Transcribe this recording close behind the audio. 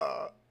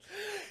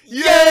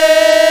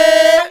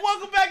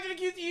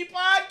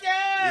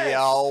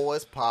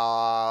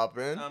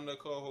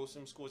co-host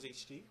Sim Scores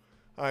HD.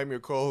 I'm your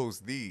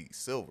co-host, the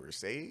Silver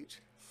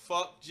Sage.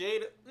 Fuck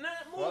Jada. Nah,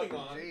 moving Fuck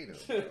on.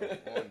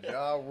 Jada, bro. On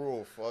Ja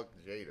Rule, fuck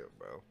Jada,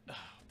 bro. Oh,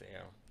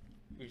 damn.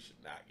 We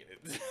should not get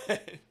into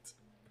that.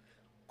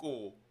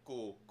 Cool.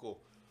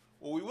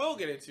 What we will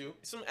get into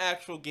is some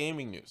actual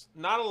gaming news.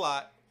 Not a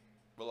lot.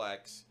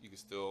 Relax. You can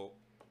still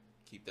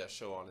keep that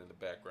show on in the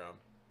background.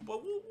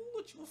 But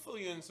we'll fill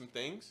you in some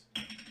things.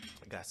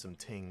 I got some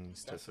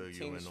tings to fill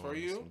you in on. For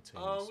you.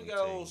 Some We got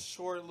a little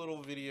short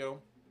little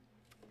video.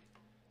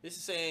 This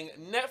is saying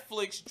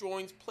Netflix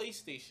joins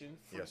PlayStation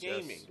for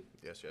gaming.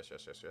 Yes.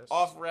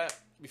 Off rap,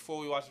 before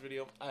we watch the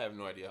video, I have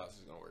no idea how this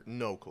is going to work.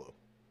 No clue.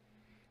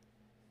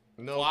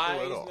 No Why clue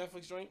at is all.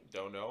 Netflix joining?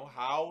 Don't know.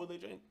 How will they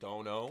join?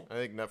 Don't know. I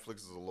think Netflix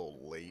is a little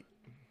late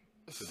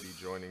to be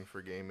joining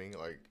for gaming.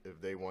 Like,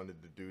 if they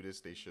wanted to do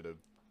this, they should have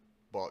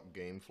bought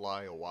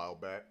GameFly a while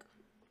back.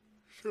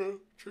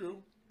 True.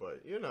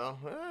 But, you know,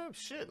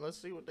 shit, let's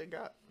see what they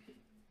got.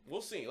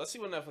 We'll see. Let's see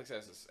what Netflix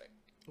has to say.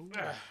 Ooh,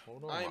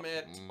 hold on. I'm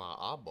at my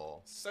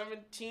eyeball.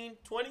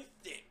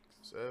 1726.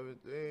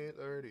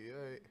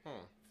 1738.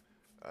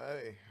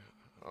 Hey.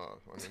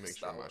 Let me make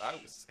sure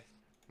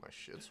my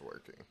shit's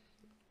working.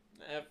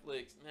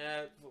 Netflix.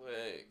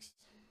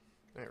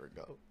 There we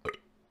go.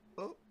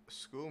 Oh,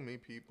 school me,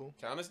 people.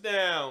 Count us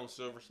down,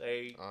 Silver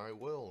Sage. I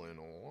will in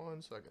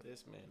 1 second.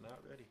 This man not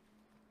ready.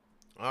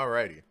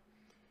 Alrighty.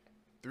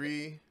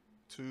 3,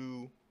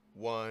 2,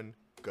 1,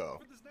 go.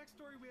 For this next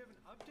story, we have an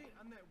update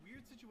on that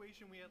weird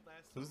situation we had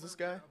last Who's summer this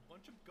guy? where a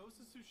bunch of Ghost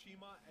of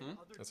Tsushima and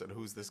other I said,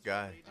 who's this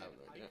guy? I have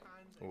no idea.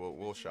 icons and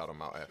We'll shout him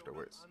out showed up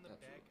afterwards. on the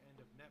back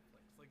end of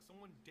Netflix. Like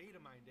someone data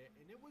mined it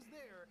and it was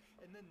there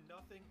and then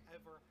nothing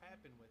ever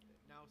happened with it.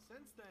 Now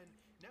since then,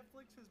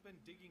 Netflix has been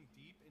digging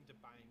deep into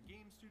buying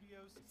game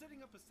studios,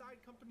 setting up a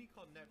side company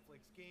called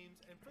Netflix Games,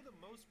 and for the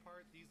most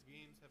part, these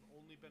games have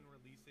only been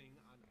releasing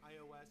on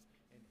iOS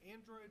and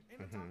Android.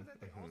 And on top of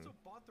that, they also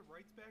bought the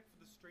rights back for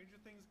the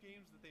Stranger Things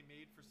games that they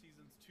made for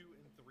seasons 2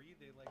 and 3.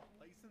 They like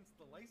licensed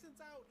the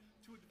license out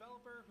to a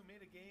developer who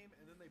made a game,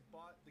 and then they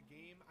bought the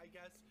game, I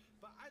guess.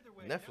 But either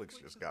way, Netflix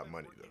just has got been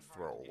money to working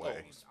throw hard to get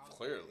away. games out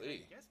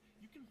Clearly. there. I guess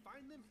you can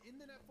find them in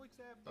the Netflix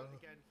app, but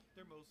again,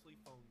 they're mostly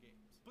phone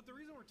games. But the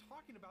reason we're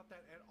talking about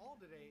that at all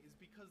today is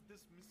because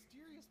this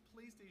mysterious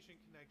PlayStation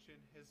connection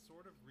has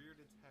sort of reared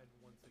its head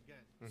once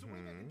again. So way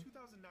back in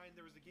 2009,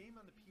 there was a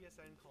game on the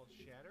PSN called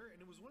Shatter,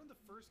 and it was one of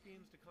the first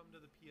games to come to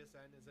the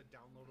PSN as a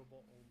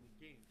downloadable only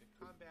game to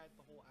combat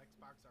the whole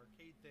Xbox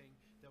arcade thing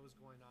that was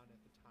going on at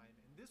the time.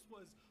 And this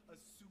was a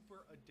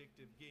super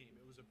addictive game.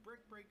 It was a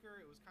brick breaker.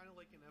 It was kind of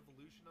like an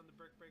evolution on the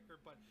brick breaker,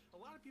 but a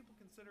lot of people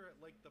consider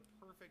it like the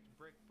perfect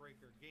brick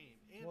breaker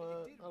game. And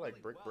What? it did I like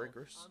really brick well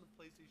breakers. on the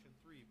PlayStation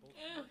 3, both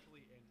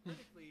commercially and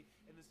critically,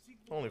 and the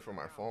sequel Only was for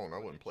my announced, phone. I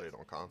but wouldn't play it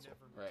on just console.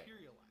 never Right.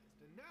 materialized.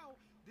 And now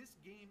this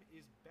game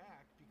is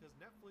back because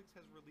Netflix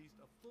has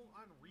released a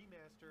full-on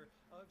remaster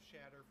of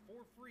Shatter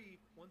for free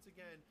once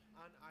again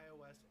on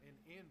iOS and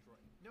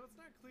Android. Now it's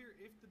not clear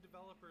if the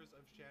developers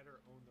of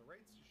Shatter own the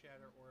rights to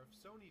Shatter or if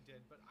Sony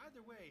did, but either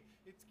way,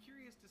 it's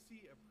curious to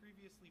see a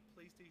previously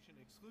PlayStation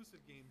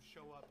exclusive game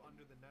show up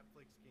under the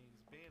Netflix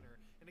games banner,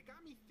 and it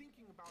got me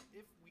thinking about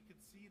if we could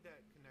see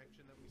that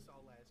connection that we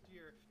saw last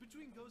year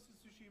between Ghost of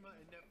Tsushima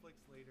and Netflix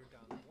later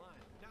down the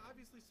line. Now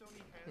obviously Sony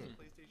has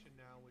PlayStation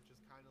Now, which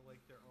is kind of like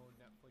their own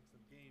Netflix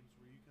of games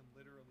where you can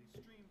literally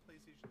stream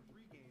PlayStation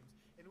 3 games,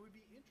 and it would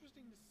be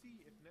interesting to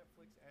see if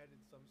Netflix added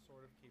some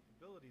sort of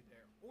capability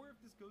there, or if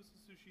this Ghost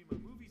of Tsushima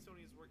movie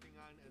Sony is working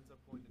on ends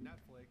up going to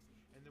Netflix,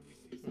 and then we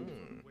see some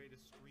sort of way to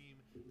stream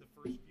the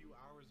first few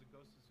hours of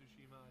Ghost of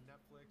Tsushima on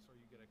Netflix, or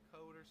you get a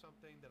code or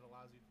something that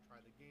allows you to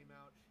try the game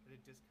out at a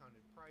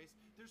discounted price.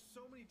 There's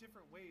so many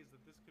different ways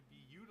that this could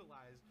be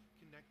utilized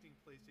connecting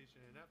PlayStation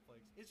and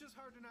Netflix. It's just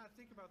hard to not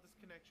think about this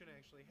connection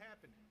actually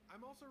happening.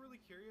 I'm also really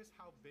curious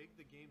how big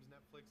the games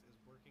Netflix is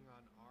working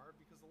on are,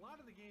 because a lot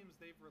of the games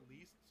they've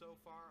released so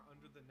far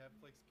under the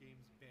Netflix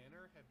games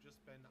banner have just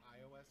been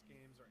iOS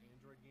games or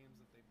Android games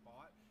that they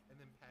bought and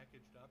then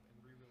packaged up and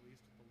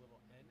re-released with the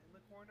little N in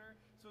the corner.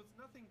 So it's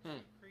nothing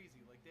too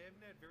crazy. Like they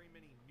haven't had very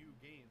many new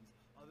games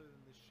other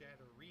than the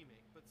Shatter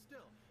remake, but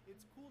still,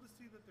 it's cool to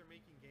see that they're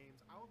making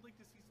games. I would like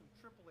to see some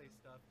AAA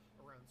stuff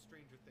around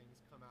Stranger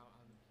Things come out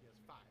on the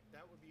PS5.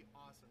 That would be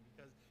awesome,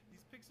 because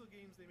these pixel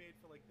games they made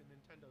for like the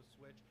Nintendo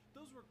Switch,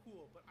 those were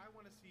cool, but I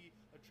want to see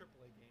a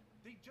AAA game.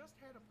 They just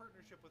had a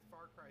partnership with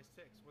Far Cry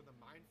 6 where the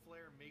Mind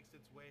Flare makes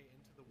its way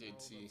into the Did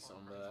world see of Far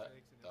some Cry of that.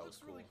 6, and That it was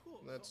looks really cool.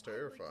 That's So I'd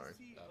terrifying. like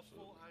to see Absolutely. a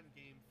full-on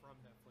game from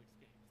Netflix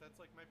games.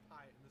 That's like my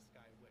pie in the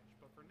sky wish.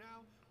 But for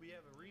now, we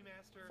have a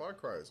remaster. Far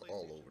Cry of is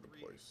all PlayStation over the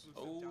 3 place.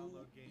 exclusive Oh,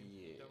 download game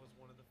yeah. that was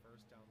one of the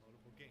first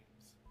downloadable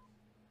games.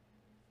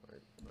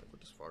 Like, what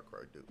does Far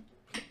Cry do?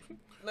 Far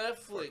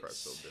Netflix. Cry's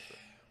so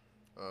different.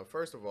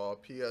 First of all,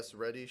 PS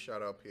Ready.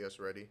 Shout out PS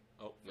Ready.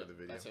 Oh, for the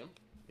video. That's him.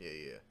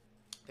 Yeah.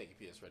 Thank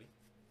you, PS Ready.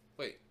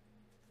 Wait.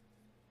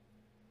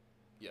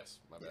 Yes,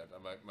 my bad.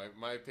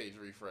 My page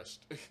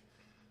refreshed.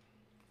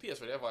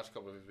 PS Ready. I've watched a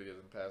couple of his videos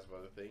in the past of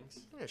other things.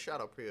 Yeah,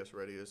 shout out PS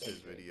Ready. It's his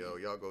video.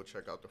 Y'all go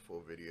check out the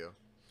full video.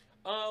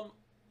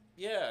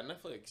 Yeah,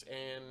 Netflix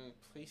and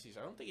PlayStation.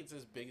 I don't think it's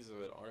as big as an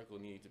article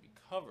needed to be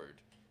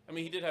covered. I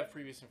mean, he did have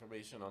previous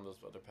information on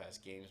those other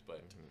past games,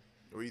 but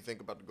What do you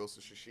think about the Ghost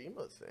of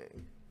Tsushima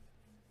thing?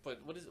 what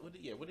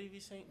did he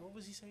saying? What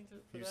was he saying for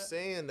He was that?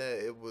 saying that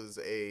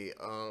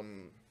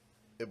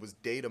it was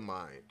data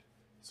mined.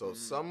 So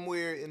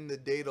somewhere in the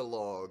data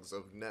logs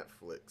of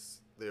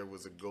Netflix, there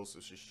was a Ghost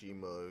of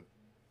Tsushima,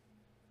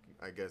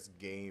 I guess,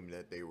 game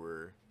that they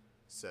were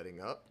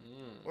setting up,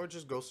 or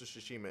just Ghost of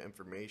Tsushima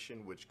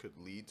information, which could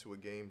lead to a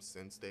game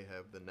since they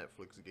have the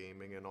Netflix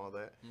gaming and all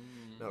that.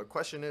 Now the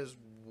question is,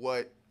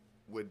 what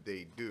would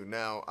they do?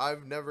 Now,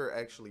 I've never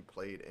actually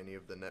played any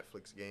of the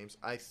Netflix games.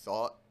 I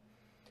thought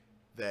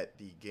that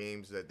the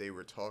games that they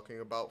were talking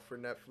about for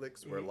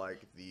Netflix were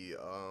like the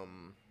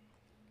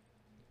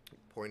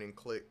point and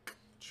click,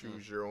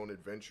 choose your own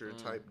adventure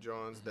type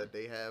Johns that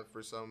they have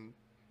for some,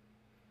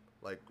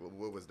 like,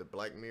 what was the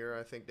Black Mirror?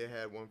 I think they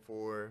had one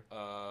for.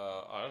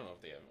 I don't know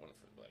if they have one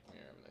for Black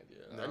Mirror. I have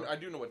an idea. No. I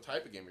do know what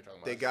type of game you're talking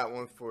about. They got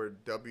one for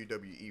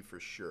WWE for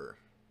sure.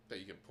 that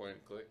you can point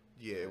and click.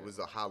 Yeah, it was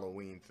a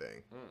Halloween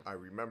thing. I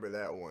remember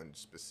that one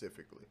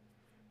specifically,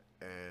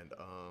 and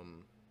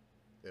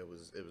it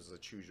was a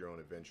choose your own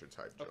adventure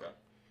type job. Okay.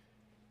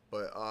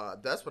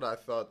 But that's what I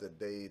thought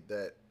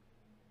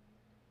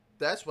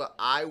that's what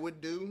I would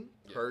do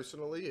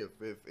personally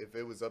if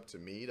it was up to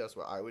me. That's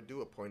what I would do,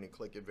 a point and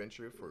click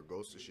adventure for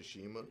Ghost of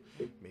Tsushima.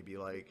 Maybe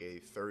like a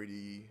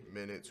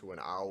 30-minute to an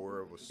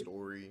hour of a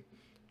story.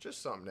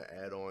 Just something to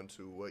add on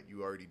to what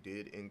you already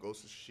did in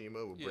Ghost of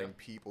Tsushima. Would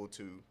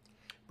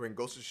bring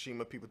Ghost of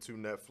Tsushima people to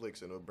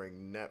Netflix, and it'll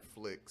bring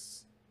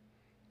Netflix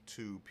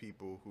to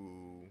people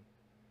who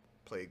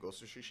play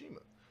Ghost of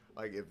Tsushima.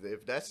 Like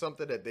if that's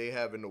something that they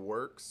have in the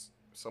works,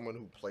 someone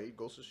who played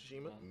Ghost of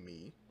Tsushima,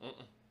 me.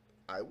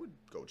 I would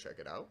go check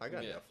it out. I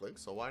got Netflix,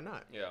 so why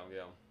not? Yeah.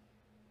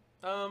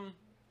 I don't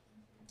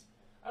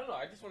know.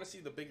 I just want to see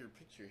the bigger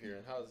picture here,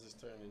 and how does this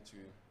turn into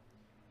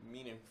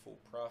meaningful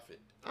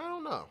profit? I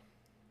don't know.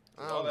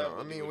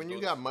 I mean, when you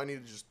got money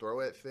to just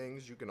throw at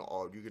things, you can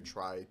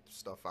try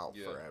stuff out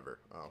forever.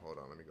 Oh, hold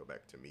on, let me go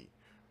back to me.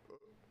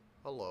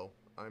 Hello,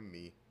 I'm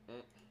me.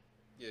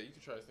 Yeah, you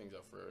can try things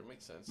out forever. It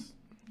makes sense.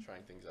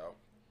 Trying things out.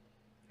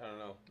 I don't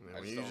know.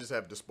 When you just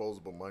have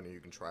disposable money, you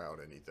can try out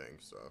anything.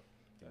 So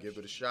give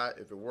it a shot.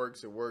 If it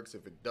works, it works.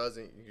 If it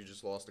doesn't, you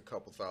just lost a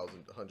couple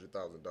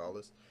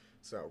 $100,000.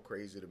 Sound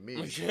crazy to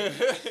me.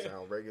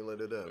 Sound regular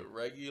to them.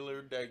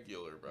 Regular,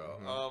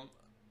 bro.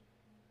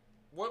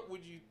 What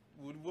would you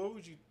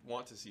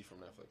want to see from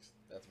Netflix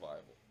that's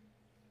viable?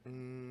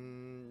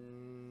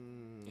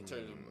 In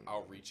terms of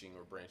outreaching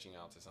or branching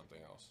out to something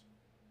else.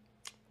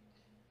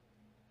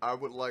 I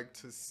would like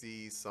to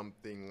see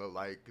something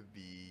like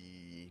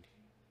the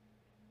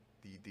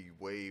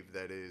wave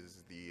that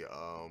is the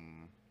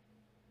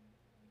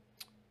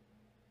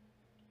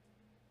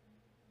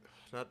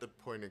not the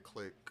point and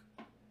click,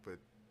 but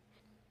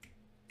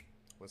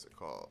what's it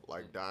called?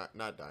 Like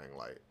not Dying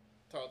Light.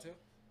 Telltale?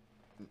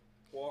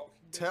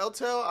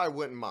 Telltale, I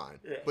wouldn't mind,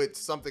 but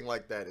something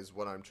like that is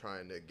what I'm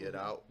trying to get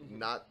out.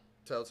 Not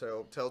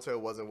Telltale. Telltale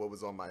wasn't what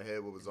was on my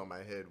head. What was on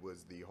my head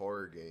was the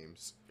horror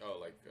games. Oh,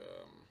 like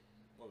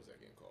what was that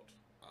game called?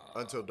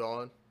 Until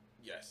Dawn.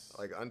 Yes.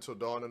 Like Until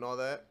Dawn and all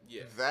that.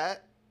 Yeah.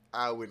 That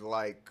I would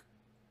like,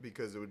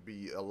 because it would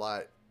be a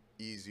lot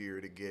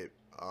easier to get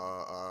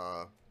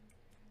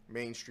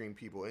mainstream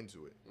people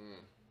into it.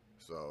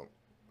 So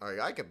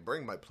I can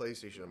bring my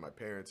PlayStation to my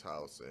parents'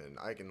 house, and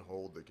I can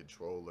hold the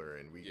controller,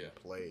 and we can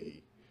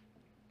play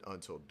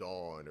Until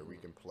Dawn, or we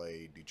can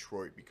play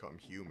Detroit Become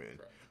Human.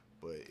 Right.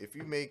 But if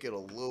you make it a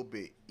little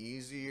bit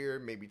easier,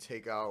 maybe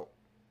take out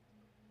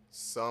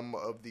some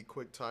of the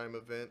QuickTime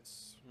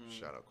events.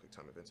 Shout out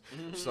QuickTime events.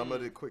 Some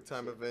of the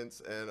QuickTime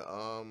events,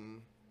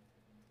 and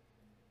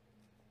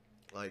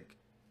like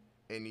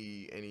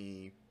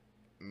any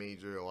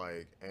major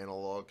like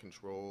analog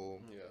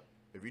control. Yeah.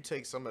 If you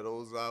take some of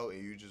those out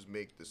and you just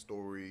make the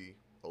story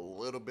a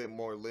little bit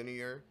more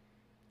linear,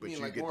 but you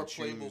like get more to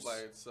playable choose by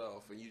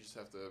itself, and you just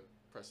have to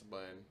press a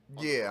button.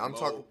 Yeah, I'm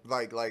talking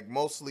like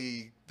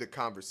mostly the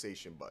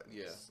conversation buttons.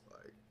 Yeah.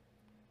 Like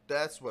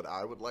that's what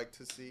I would like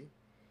to see.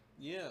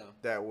 Yeah.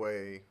 That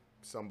way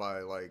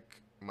somebody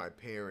like my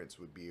parents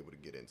would be able to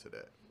get into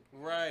that.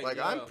 Right. Like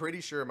I'm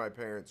pretty sure my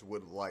parents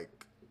would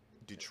like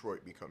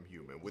Detroit Become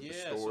Human with the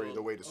story,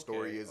 the way the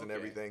story is and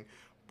everything.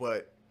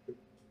 But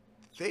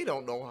they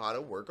don't know how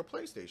to work a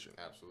PlayStation.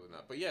 Absolutely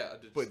not. But yeah,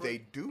 but they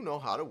do know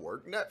how to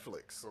work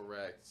Netflix.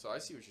 Correct. So I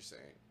see what you're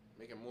saying.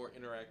 Make a more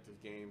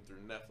interactive game through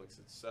Netflix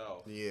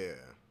itself. Yeah.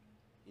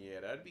 Yeah,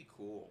 that'd be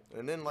cool.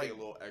 And then like a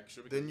little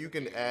extra. Then you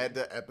can add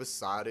the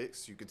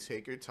episodics. You can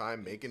take your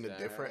time making the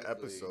different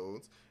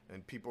episodes,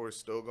 and people are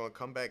still gonna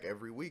come back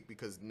every week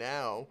because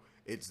now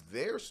it's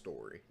their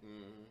story.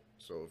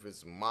 So if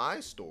it's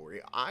my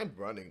story, I'm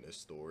running this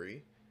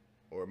story.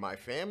 Or my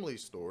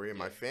family's story, and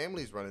my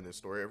family's running this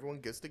story. Everyone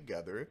gets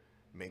together,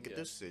 make a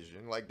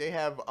decision. Like they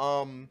have,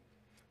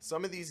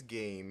 some of these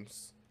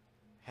games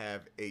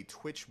have a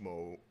Twitch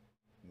mode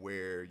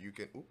where you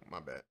can,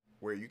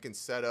 where you can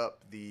set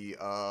up the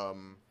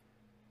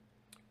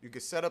You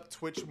could set up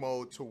Twitch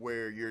mode to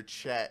where your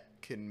chat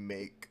can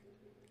make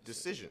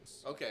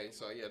decisions. Okay,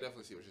 so yeah, I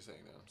definitely see what you're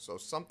saying now. So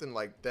something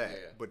like that,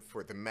 Yeah. but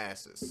for the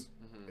masses.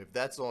 Mm-hmm. If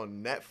that's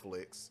on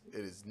Netflix, it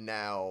is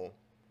now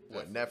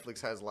what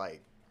Netflix has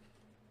like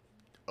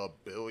 1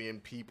 billion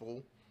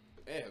people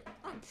Yeah,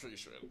 I'm pretty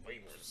sure way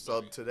more.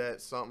 sub to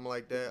that, something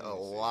like that. A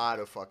lot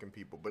of fucking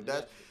people. But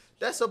Netflix.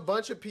 that's a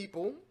bunch of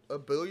people,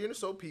 1 billion or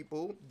so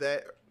people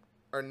that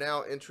are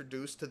now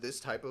introduced to this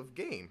type of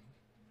game.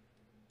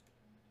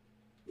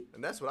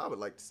 And that's what I would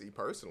like to see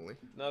personally.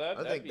 No,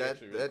 I think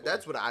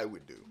that's what I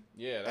would do.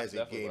 Yeah, that's as a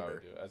definitely gamer. what I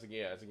would do. As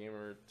a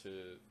gamer to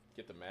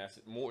get the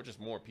masses, more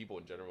people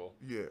in general.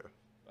 Yeah.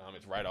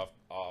 It's right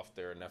off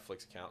their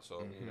Netflix account,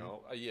 so you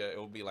know, it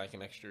will be like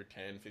an extra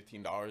 $10,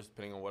 $15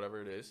 depending on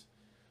whatever it is.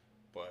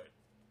 But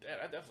yeah,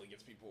 that definitely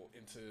gets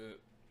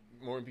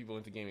more people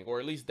into gaming,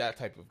 or at least that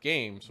type of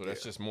game. So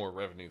that's just more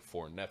revenue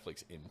for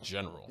Netflix in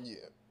general. Yeah.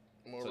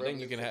 More So then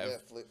you can have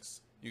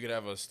Netflix. You could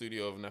have a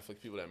studio of Netflix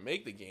people that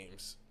make the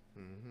games,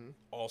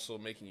 also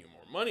making you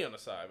more money on the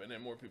side, and then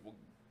more people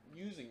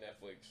using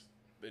Netflix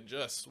than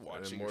just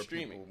watching or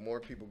streaming. More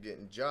people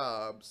getting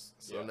jobs.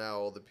 So Yeah. now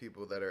all the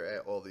people that are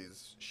at all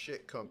these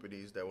shit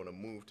companies that want to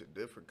move to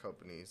different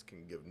companies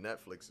can give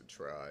Netflix a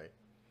try. You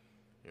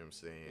know what I'm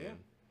saying? Yeah.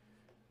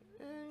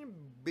 And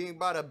bing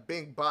bada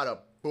bing bada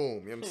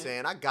boom. You know what I'm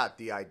saying? I got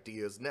the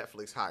ideas.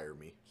 Netflix hire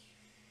me.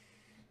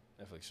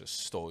 Netflix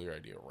just stole your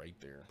idea right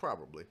there.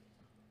 Probably.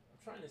 I'm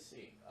trying to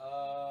see.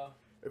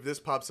 If this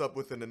pops up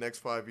within the next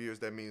 5 years,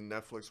 that means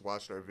Netflix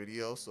watched our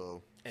video.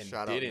 So And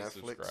shout out didn't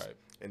Netflix. subscribe.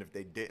 And if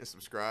they didn't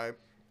subscribe,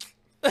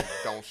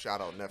 don't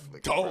shout out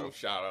Netflix. Don't bro.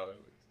 shout out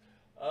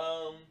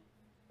Netflix.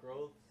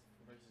 Growth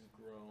versus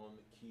grow on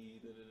the key.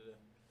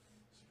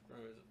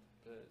 Subscribers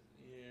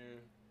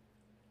here.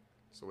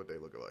 So what they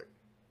look like?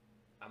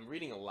 I'm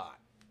reading a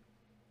lot.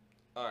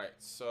 All right,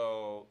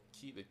 so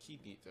the key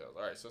details.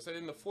 All right, so it said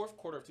in the fourth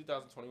quarter of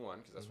 2021,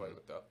 because that's what I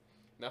looked up,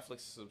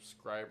 Netflix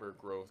subscriber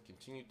growth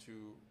continued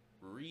to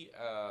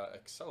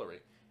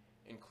accelerate,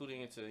 including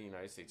into the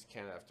United States and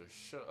Canada after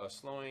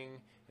slowing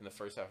in the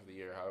first half of the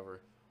year.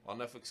 However, while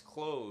Netflix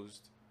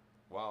closed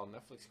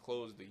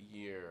the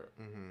year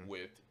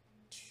with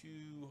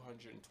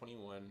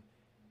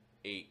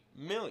 221.8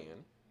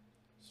 million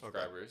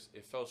subscribers,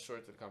 it fell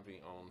short to the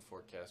company-owned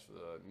forecast for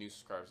the new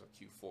subscribers of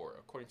Q4,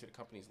 according to the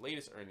company's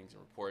latest earnings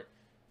report,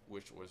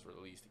 which was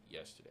released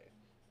yesterday.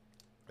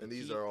 And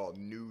these are all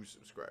new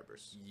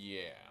subscribers.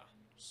 Yeah.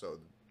 So,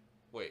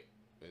 Wait,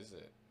 is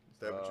it? is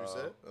that what you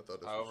said? I thought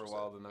that's However, what you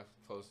while said. the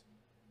Netflix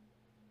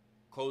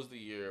closed the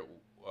year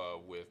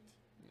with,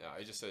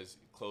 it just says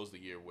closed the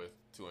year with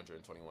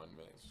 221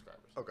 million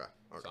subscribers. Okay.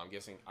 So I'm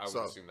guessing, I would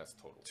assume that's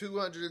total.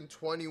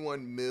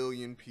 221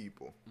 million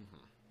people.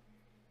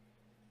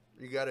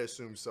 You got to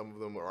assume some of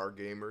them are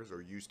gamers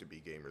or used to be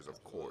gamers,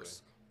 of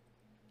course.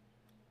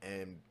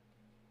 And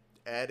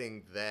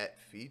adding that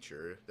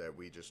feature that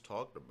we just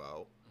talked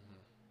about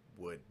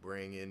would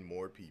bring in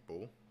more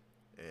people,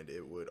 and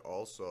it would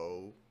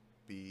also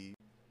be,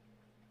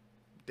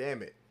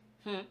 damn it.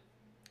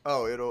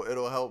 Oh,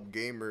 it'll help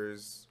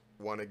gamers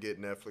want to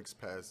get Netflix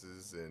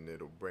passes, and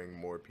it'll bring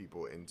more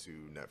people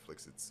into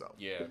Netflix itself.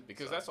 Yeah,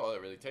 because that's all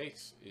it really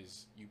takes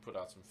is you put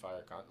out some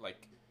fire content.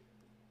 Like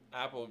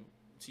Apple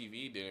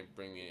TV didn't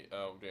want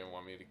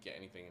me to get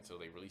anything until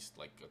they released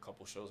like a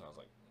couple shows. And I was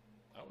like,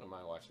 I wouldn't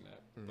mind watching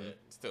that, but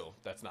still,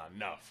 that's not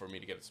enough for me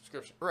to get a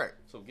subscription. Right.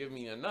 So give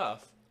me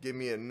enough. Give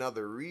me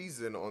another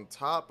reason on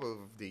top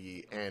of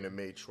the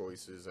anime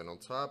choices and on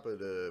top of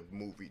the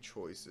movie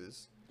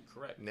choices.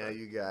 Correct. Now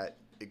you got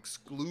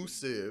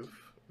exclusive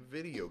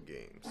video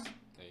games.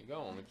 There you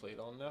go. Only played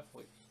on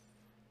Netflix.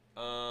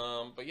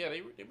 But yeah,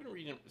 they've been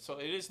reading. So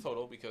it is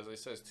total because it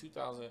says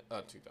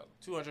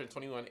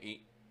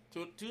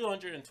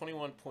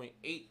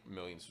 221.8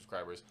 million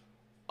subscribers,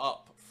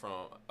 up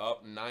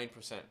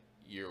 9%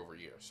 year over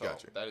year. So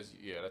Gotcha. That's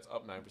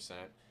up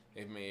 9%.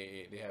 They've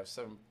made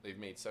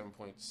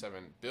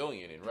 7.7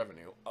 billion in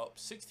revenue, up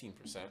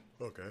 16%.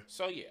 Okay.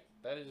 So yeah,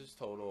 that is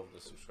total of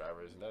the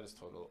subscribers, and that is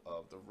total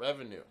of the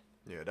revenue.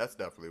 Yeah, that's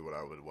definitely what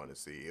I would want to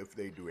see if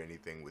they do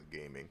anything with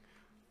gaming.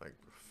 Like,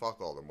 fuck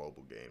all the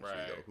mobile games.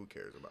 Right. You know, who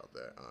cares about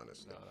that,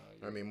 honestly?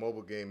 No, I mean,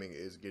 mobile gaming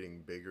is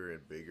getting bigger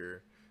and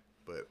bigger,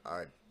 but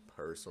I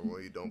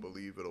personally don't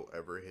believe it'll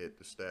ever hit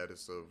the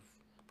status of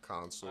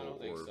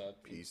console or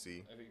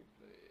PC. I think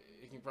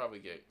it can probably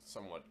get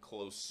somewhat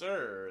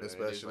closer than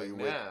Especially it is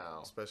with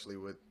now. especially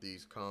with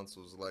these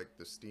consoles like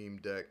the Steam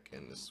Deck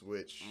and the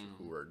Switch,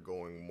 who are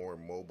going more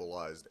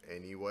mobilized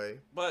anyway.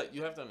 But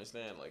you have to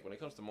understand, like, when it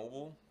comes to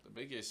mobile, the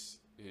biggest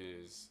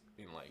is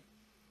in, like,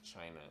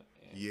 China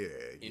and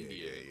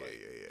India.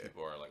 Yeah.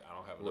 People are like, I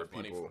don't have Where enough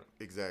money people for it.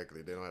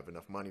 exactly, they don't have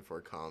enough money for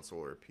a console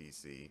or a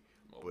PC,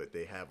 but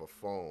they have a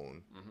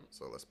phone.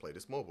 So let's play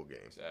this mobile game.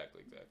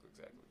 Exactly.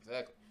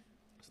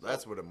 So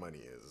that's where the money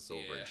is. It's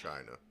over in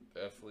China.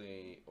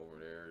 Definitely over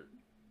there,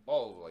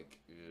 all of like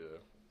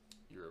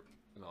Europe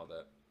and all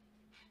that.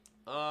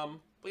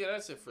 But yeah,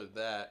 that's it for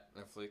that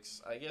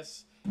Netflix. I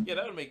guess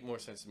that would make more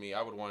sense to me.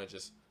 I would want to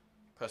just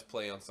press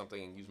play on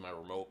something and use my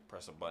remote,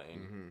 press a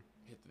button,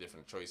 hit the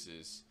different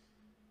choices.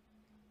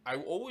 I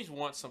always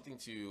want something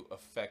to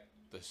affect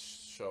the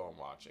show I'm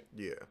watching.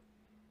 Yeah.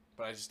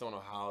 But I just don't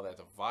know how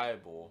that's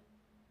viable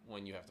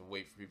when you have to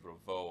wait for people to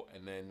vote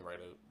and then write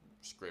a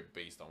script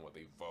based on what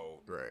they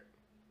vote. Right.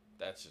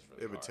 That's just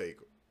really It would hard. take.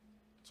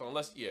 So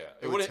unless it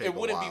would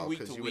wouldn't be week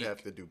to week. You would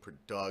have to do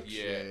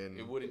production.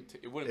 Yeah, it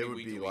wouldn't be week to week. It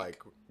would be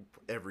like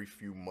every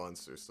few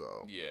months or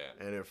so. Yeah.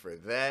 And then for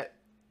that,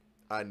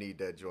 I need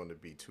that joint to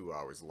be 2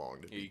 hours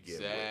long to begin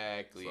with.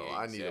 Exactly. So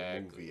I need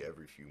a movie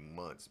every few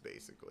months,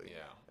 basically.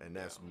 Yeah. And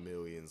that's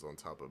millions on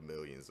top of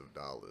millions of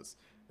dollars.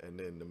 And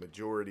then the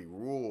majority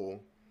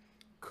rule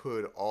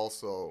could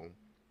also,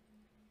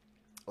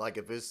 like,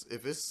 if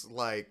it's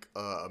like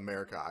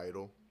America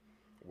Idol,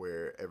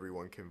 where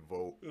everyone can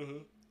vote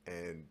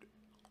and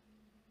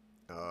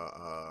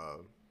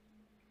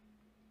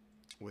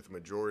with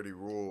majority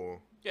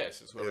rule,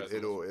 yes,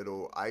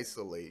 it'll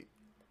isolate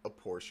a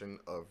portion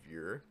of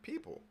your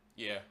people.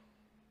 Yeah.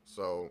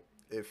 So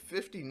if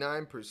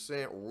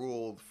 59%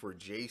 ruled for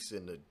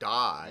Jason to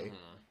die,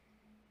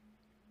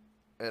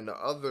 and the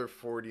other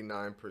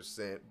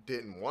 49%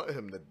 didn't want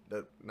him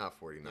to, not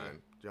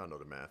 49, y'all know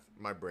the math.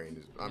 My brain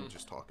is, I'm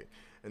just talking.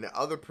 And the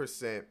other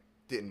percent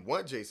didn't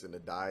want Jason to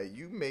die,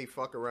 you may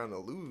fuck around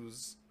and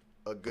lose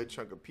a good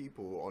chunk of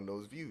people on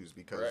those views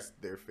because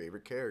their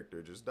favorite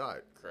character just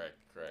died. Correct.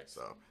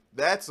 So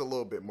that's a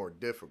little bit more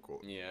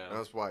difficult. Yeah.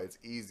 That's why it's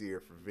easier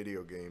for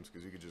video games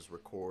because you can just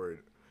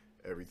record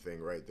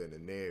everything right then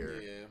and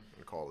there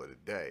and call it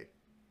a day.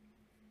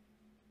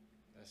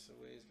 That's the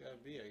way it's got to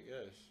be, I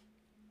guess.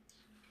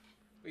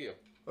 But yeah.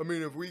 I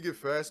mean, if we get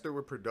faster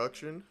with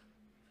production,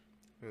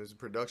 because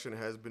production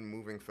has been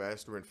moving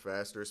faster and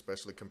faster,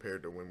 especially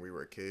compared to when we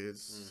were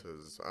kids.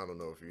 Because I don't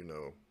know if you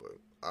know, but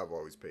I've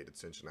always paid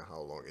attention to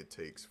how long it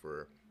takes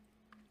for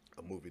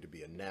a movie to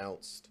be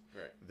announced,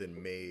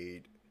 then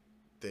made,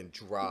 then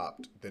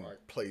dropped, then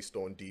placed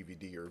on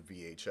DVD or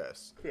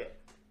VHS. Yeah.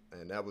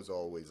 And that was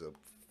always a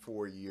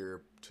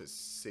 4-year to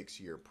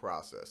 6-year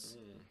process.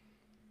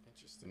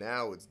 Interesting.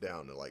 Now it's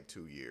down to like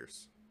 2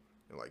 years.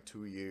 In like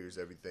 2 years,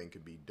 everything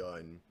could be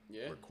done,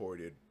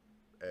 recorded,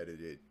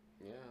 edited,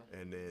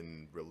 and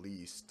then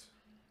released.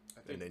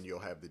 And then you'll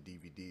have the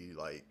DVD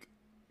like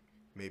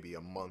maybe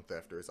a month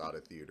after it's out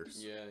of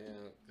theaters. Yeah,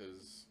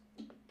 because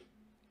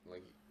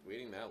like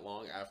waiting that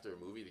long after a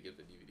movie to get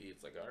the DVD,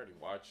 it's like I already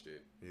watched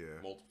it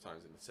multiple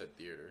times in the said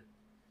theater.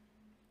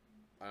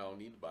 I don't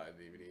need to buy a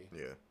DVD.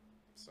 Yeah.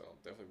 So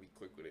definitely be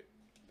quick with it,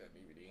 that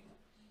DVD.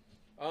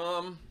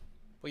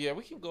 But yeah,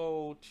 we can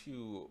go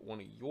to one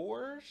of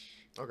yours.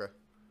 Okay.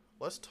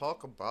 Let's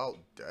talk about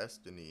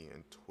Destiny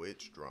and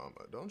Twitch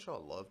drama. Don't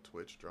y'all love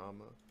Twitch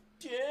drama?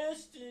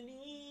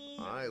 Destiny!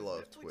 I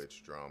love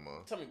Twitch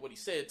drama. Tell me what he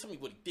said. Tell me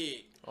what he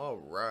did. All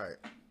right.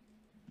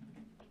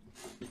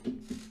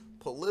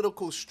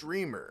 Political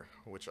streamer,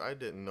 which I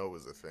didn't know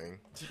was a thing.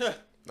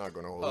 Not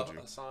gonna hold you.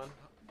 Hassan.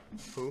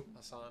 Who?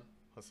 Hassan.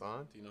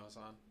 Hassan? Do you know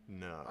Hassan?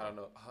 No. I don't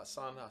know.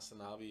 Hassan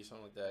Hassanabi,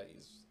 something like that.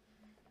 He's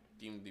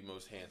deemed the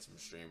most handsome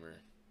streamer.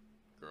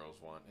 Girls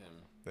want him.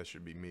 That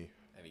should be me.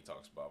 And he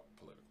talks about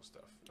political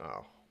stuff.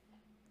 Oh.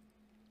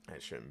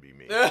 That shouldn't be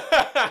me.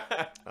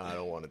 I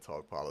don't want to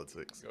talk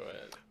politics. Go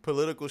ahead.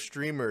 Political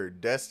streamer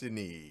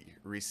Destiny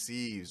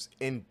receives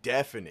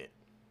indefinite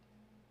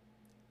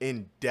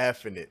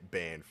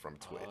ban from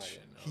Twitch.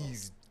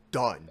 He's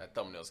done. That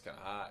thumbnail's kind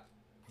of hot.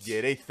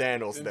 Yeah, they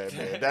Thanos that,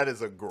 man. That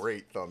is a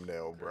great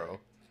thumbnail, bro.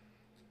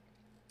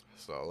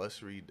 So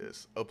let's read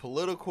this. A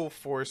political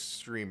force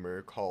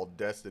streamer called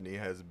Destiny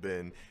has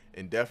been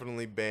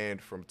indefinitely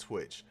banned from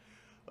Twitch.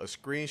 A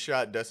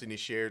screenshot Destiny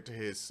shared to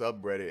his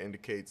subreddit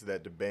indicates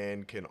that the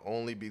ban can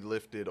only be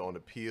lifted on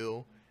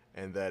appeal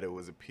and that it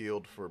was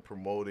appealed for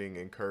promoting,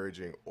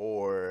 encouraging,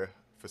 or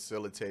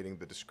facilitating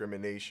the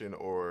discrimination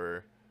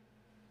or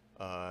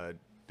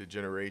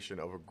degeneration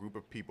of a group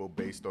of people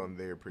based on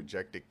their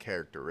projected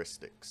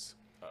characteristics.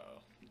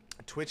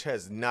 Twitch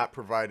has not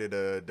provided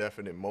a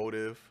definite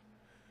motive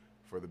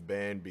for the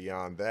ban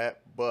beyond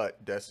that,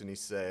 but Destiny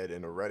said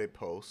in a Reddit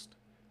post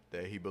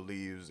that he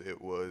believes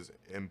it was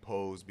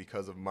imposed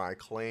because of my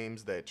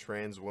claims that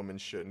trans women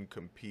shouldn't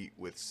compete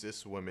with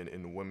cis women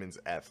in women's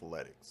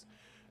athletics.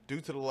 Due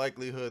to the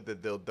likelihood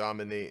that they'll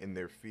dominate in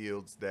their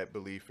fields, that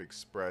belief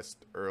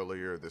expressed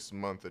earlier this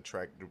month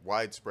attracted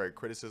widespread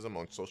criticism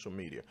on social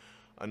media.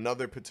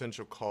 Another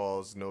potential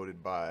cause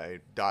noted by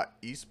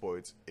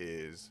 .esports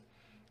is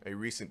a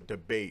recent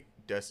debate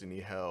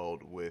Destiny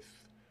held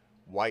with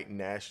white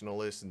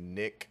nationalist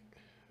Nick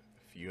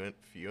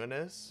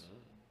Fuentes.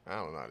 I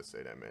don't know how to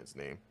say that man's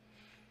name.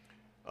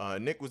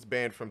 Nick was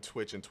banned from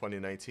Twitch in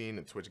 2019,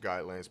 and Twitch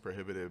guidelines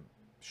prohibited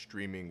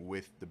streaming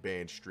with the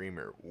banned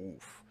streamer.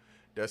 Oof.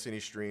 Destiny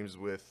streams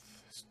with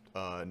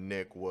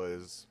Nick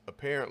was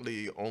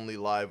apparently only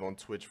live on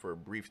Twitch for a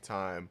brief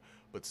time,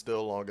 but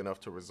still long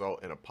enough to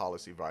result in a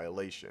policy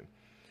violation.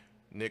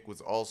 Nick was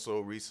also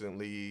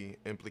recently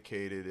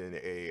implicated in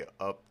a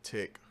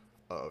uptick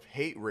of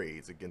hate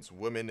raids against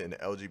women and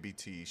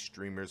LGBT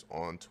streamers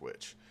on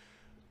Twitch.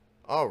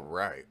 All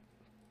right.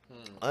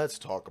 Let's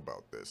talk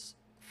about this.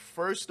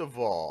 First of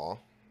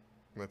all,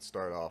 let's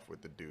start off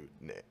with the dude,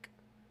 Nick.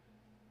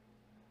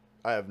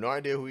 I have no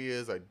idea who he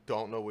is. I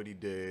don't know what he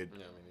did.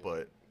 Yeah,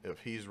 but if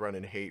he's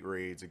running hate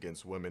raids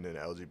against women and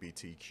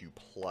LGBTQ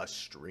plus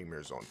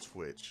streamers on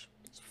Twitch,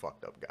 he's a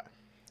fucked up guy.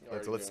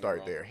 Let's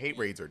start there. Hate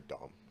raids are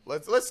dumb.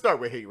 Let's start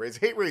with hate raids.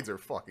 Hate raids are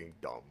fucking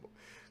dumb.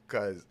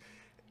 Because,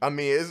 I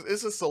mean,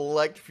 it's a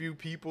select few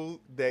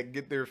people that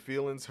get their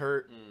feelings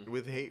hurt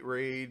with hate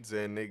raids,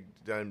 and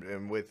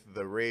with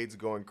the raids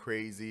going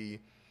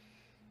crazy,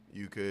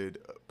 you could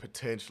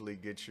potentially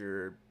get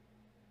your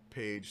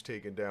page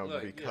taken down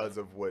because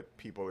of what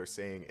people are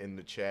saying in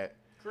the chat.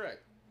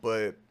 Correct.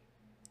 But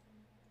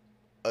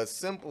a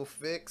simple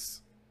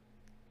fix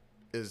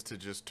is to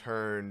just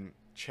turn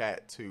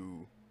chat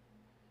to,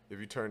 if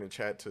you turn the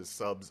chat to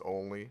subs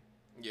only.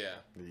 Yeah,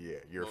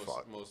 you're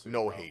fucked.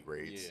 No hate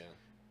raids. Yeah.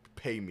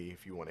 Pay me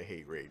if you want to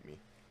hate raid me.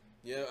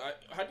 Yeah,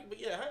 I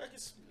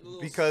guess.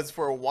 Because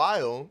for a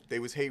while they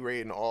was hate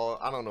raiding all.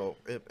 I don't know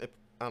if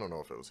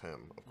it was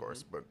him, of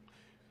course, but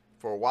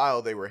for a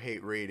while they were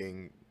hate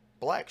raiding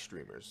black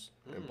streamers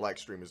and black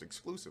streamers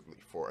exclusively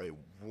for a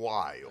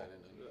while. I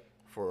didn't know that.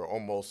 For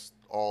almost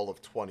all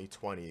of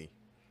 2020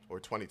 or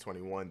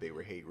 2021, they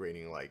were hate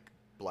raiding like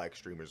black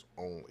streamers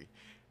only,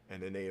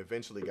 and then they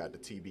eventually got to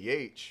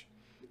TBH.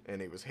 And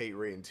they was hate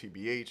raiding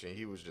TBH, and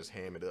he was just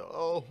hamming it up.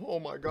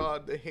 Oh my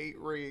God, the hate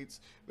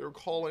raids. They're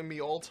calling me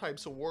all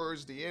types of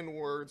words, the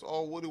N-words.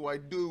 Oh, what do I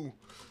do?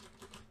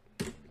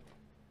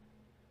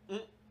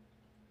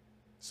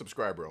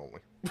 Subscriber only.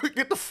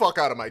 Get the fuck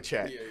out of my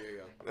chat. Yeah.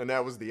 And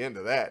that was the end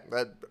of that.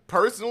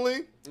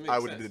 Personally, I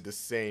would have did the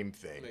same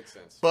thing. Makes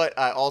sense. But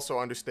I also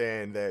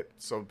understand that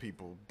some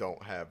people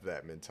don't have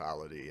that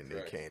mentality, and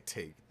they can't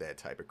take that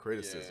type of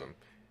criticism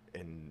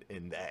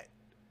in that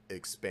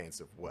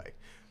expansive way.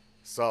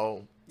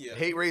 So,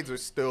 hate raids are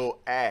still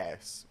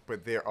ass,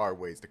 but there are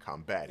ways to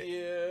combat it.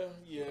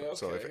 Yeah, okay.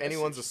 So, if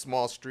anyone's a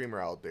small streamer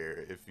out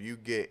there, if you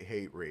get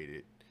hate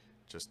raided,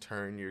 just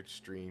turn your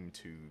stream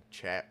to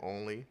chat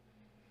only,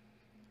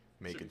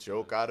 make a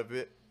joke out of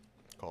it,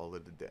 call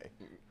it a day.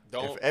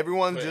 If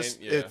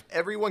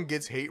everyone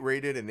gets hate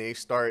raided and they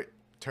start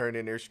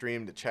turning their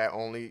stream to chat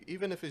only,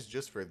 even if it's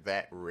just for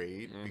that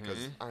raid,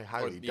 because I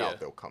highly doubt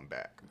they'll come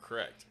back.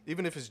 Correct.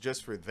 Even if it's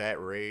just for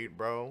that raid,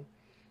 bro.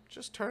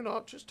 Just turn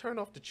off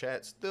the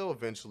chat. They'll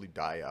eventually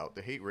die out.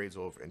 The hate raids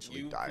will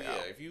eventually die out.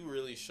 Yeah, if you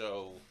really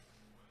show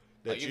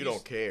that you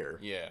don't care.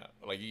 Yeah,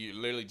 like you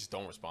literally just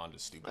don't respond to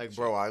stupid shit.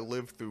 Bro, I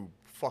lived through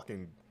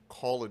fucking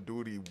Call of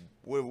Duty.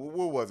 What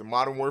was it?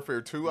 Modern Warfare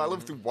 2? I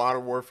lived through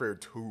Modern Warfare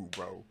 2,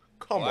 bro.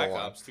 Come on. Black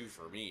Ops 2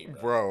 for me,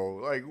 bro.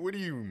 Like, what do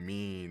you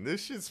mean?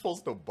 This shit's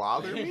supposed to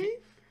bother me?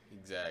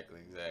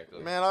 Exactly.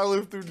 Man, I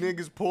lived through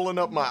niggas pulling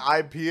up my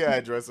IP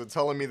address and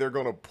telling me they're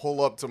gonna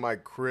pull up to my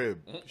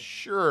crib.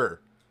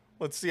 Sure.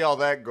 Let's see how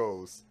that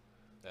goes.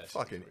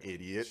 Fucking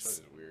idiots. That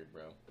shit is weird,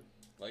 bro.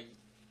 Like,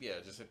 yeah,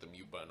 just hit the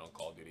mute button on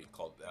Call of Duty.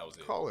 That was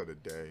it. Call it a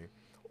day.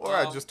 Or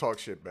I just talk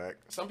shit back.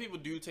 Some people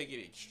do take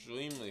it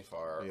extremely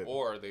far,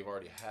 or they've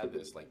already had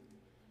this. Like,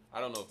 I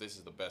don't know if this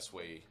is the best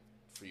way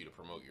for you to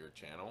promote your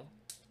channel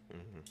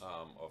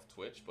of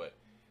Twitch, but,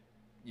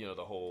 you know,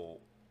 the whole,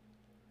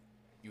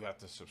 you have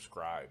to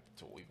subscribe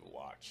to even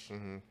watch.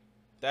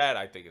 That,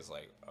 I think, is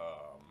like,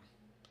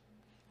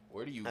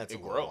 where do you That's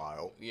grow?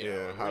 Wild.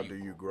 Yeah, how do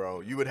you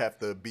grow? You would have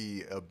to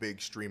be a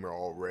big streamer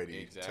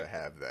already to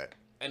have that.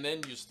 And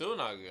then you're still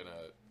not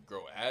gonna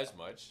grow as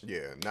much.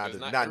 Yeah,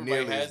 not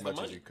nearly as much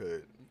as you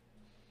could.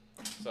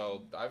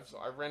 So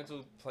I've ran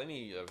into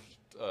plenty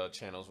of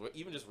channels where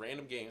even just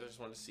random games. I just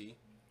want to see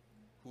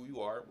who you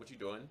are, what you're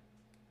doing.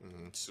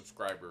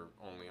 Subscriber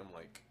only. I'm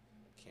like,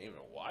 can't even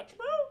watch,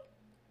 bro.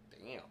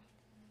 Damn.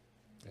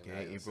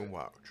 Can't even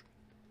watch.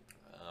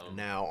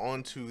 Now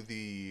on to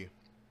the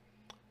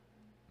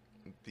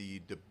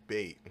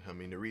debate. I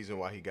mean, the reason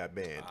why he got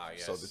banned.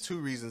 Yes. So the two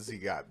reasons he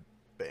got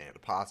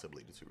banned,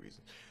 possibly the two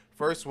reasons.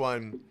 First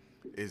one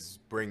is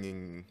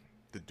bringing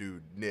the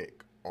dude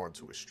Nick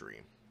onto a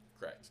stream.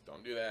 Correct.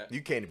 Don't do that.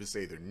 You can't even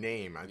say their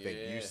name. I think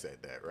you said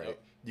that, right?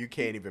 Nope. You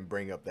can't even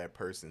bring up that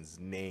person's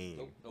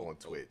name on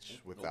Twitch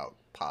without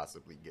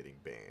possibly getting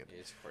banned.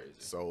 It's crazy.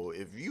 So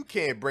if you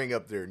can't bring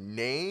up their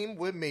name,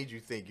 what made you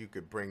think you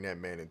could bring that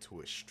man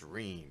into a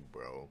stream,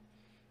 bro?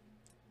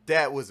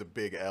 That was a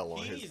big L on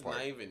his part. He's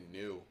not even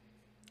new.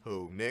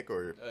 Who, Nick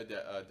or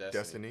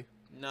Destiny?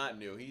 Not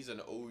new. He's an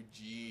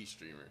OG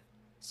streamer.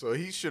 So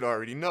he should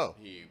already know.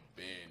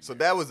 So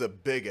there. that was a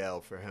big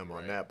L for him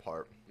on that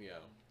part. Yeah.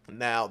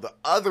 Now, the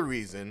other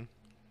reason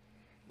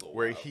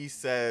where he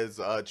says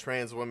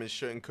trans women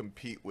shouldn't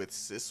compete with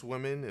cis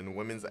women in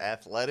women's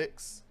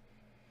athletics,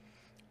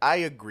 I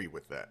agree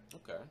with that.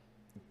 Okay.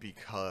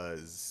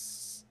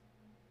 Because,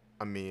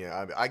 I mean,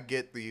 I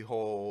get the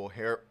whole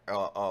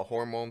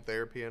hormone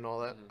therapy and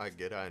all that. I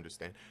get it. I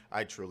understand.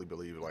 I truly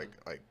believe, like,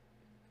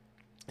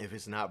 if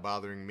it's not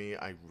bothering me,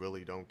 I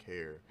really don't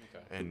care.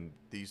 Okay. And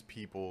these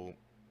people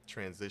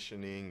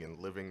transitioning and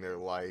living their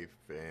life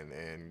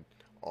and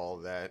all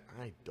that,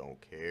 I don't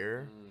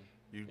care.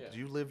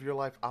 You live your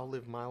life, I'll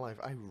live my life.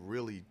 I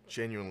really,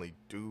 genuinely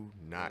do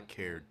not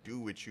care. Do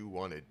what you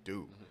want to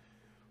do.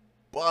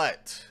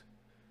 But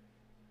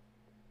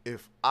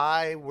if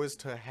I was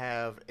to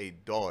have a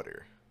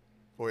daughter,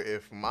 or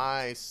if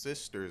my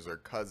sisters or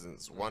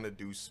cousins want to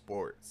do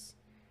sports,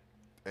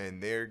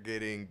 and they're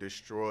getting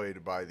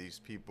destroyed by these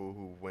people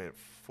who went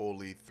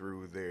fully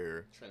through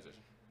their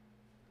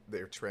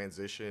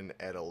transition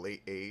at a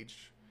late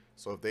age.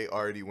 So if they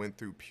already went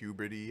through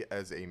puberty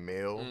as a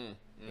male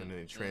and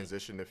then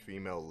transitioned to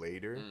female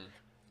later,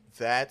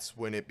 that's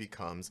when it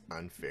becomes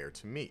unfair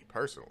to me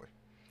personally.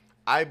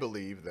 I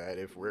believe that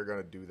if we're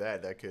going to do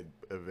that, that could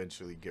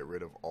eventually get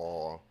rid of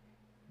all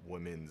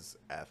women's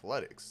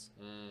athletics.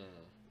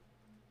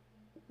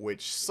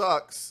 Which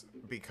sucks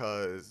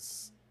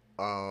because,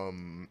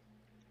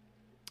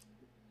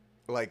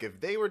 like,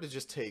 if they were to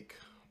just take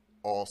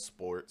all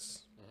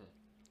sports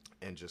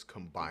and just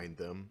combine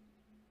them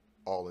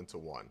all into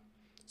one.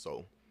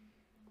 So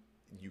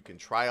you can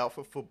try out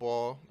for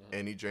football,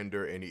 any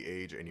gender, any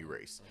age, any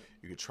race.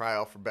 You can try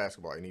out for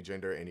basketball, any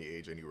gender, any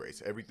age, any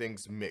race.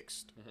 Everything's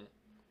mixed.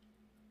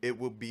 It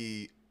will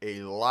be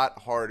a lot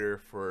harder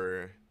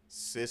for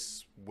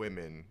cis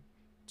women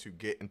to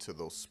get into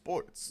those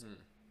sports.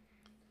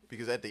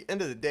 Because at the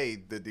end of the day,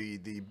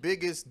 the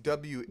biggest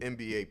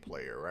WNBA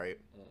player, right?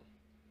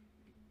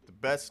 The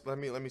best. Let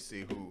me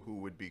see who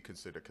would be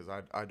considered, because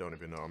I don't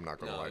even know. I'm not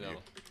gonna lie to you.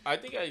 I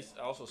think I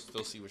also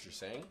still see what you're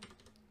saying.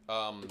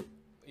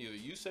 Either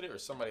you said it or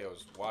somebody I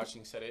was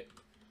watching said it.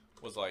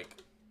 Was like,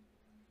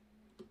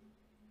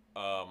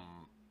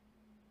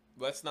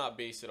 let's not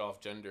base it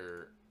off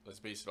gender. Let's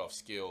base it off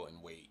skill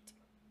and weight.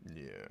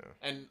 Yeah.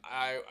 And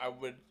I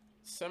would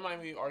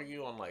semi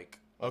argue on like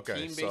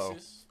team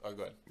basis. Oh,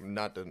 go ahead.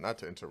 Not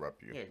to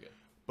interrupt you. Yeah, good.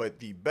 But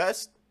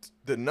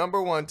the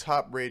number one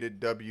top rated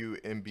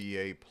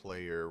WNBA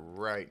player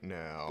right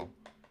now,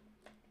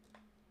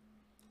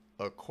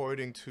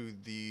 according to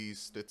these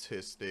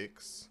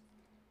statistics,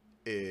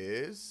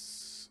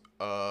 is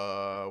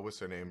what's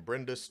her name?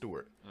 Brenda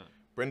Stewart.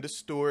 Brenda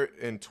Stewart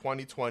in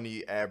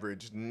 2020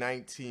 averaged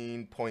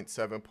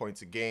 19.7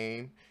 points a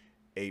game,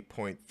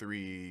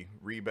 8.3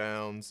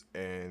 rebounds,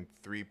 and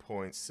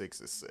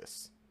 3.6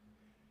 assists.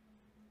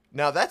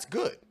 Now, that's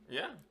good.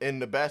 Yeah. In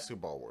the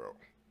basketball world.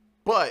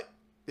 But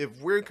if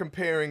we're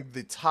comparing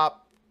the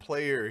top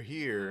player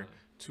here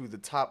to the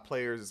top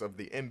players of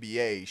the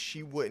NBA,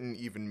 she wouldn't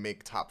even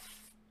make top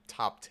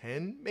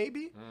 10,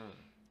 maybe?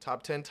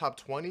 Top 10, top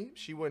 20?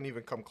 She wouldn't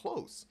even come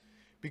close.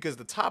 Because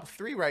the top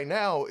 3 right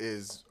now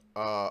is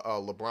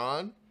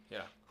LeBron,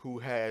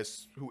 who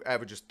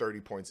averages 30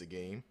 points a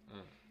game.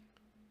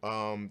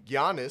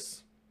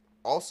 Giannis,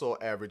 also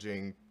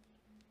averaging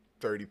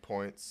 30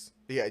 points.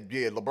 Yeah,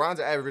 LeBron's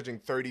averaging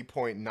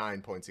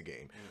 30.9 points a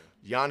game.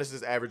 Giannis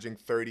is averaging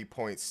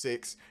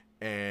 30.6,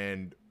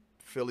 and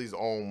Philly's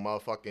own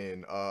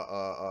motherfucking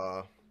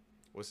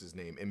what's his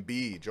name?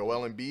 Embiid.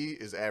 Joel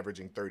Embiid is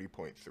averaging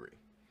 30.3.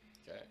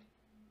 Okay.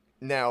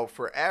 Now,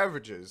 for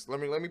averages, let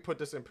me put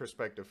this in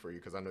perspective for you,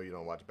 because I know you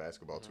don't watch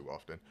basketball too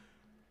often.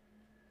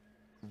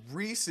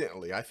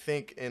 Recently, I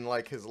think in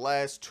like his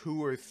last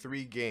 2 or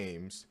 3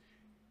 games,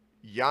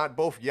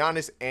 both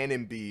Giannis and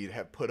Embiid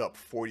have put up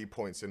 40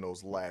 points in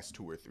those last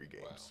 2 or 3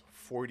 games. Wow.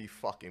 40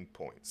 fucking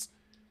points.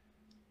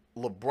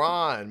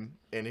 LeBron,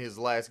 in his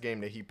last game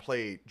that he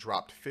played,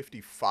 dropped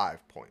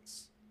 55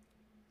 points.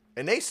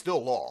 And they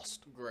still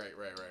lost. Right.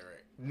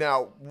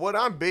 Now, what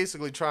I'm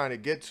basically trying to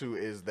get to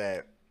is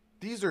that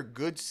these are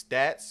good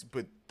stats,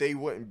 but they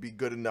wouldn't be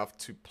good enough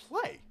to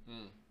play.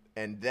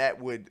 And that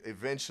would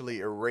eventually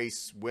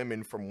erase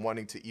women from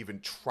wanting to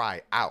even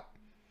try out,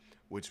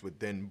 which would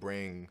then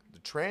bring the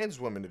trans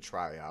women to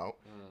try out,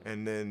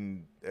 and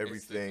then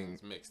everything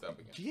it's mixed up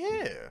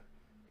again.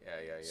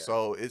 Yeah.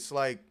 So it's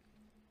like,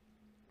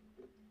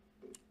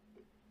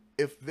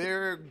 if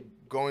they're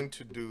going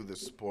to do the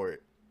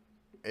sport,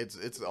 it's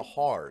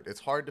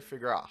hard to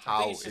figure out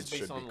how it should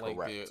be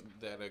correct.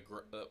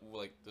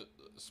 Like the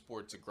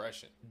sports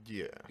aggression.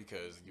 Yeah.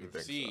 Because you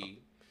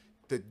see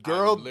the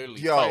girl,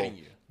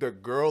 the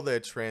girl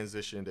that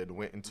transitioned and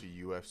went into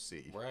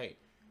UFC, right,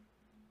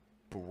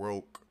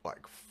 broke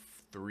like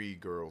 3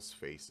 girls'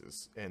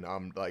 faces, and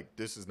I'm like,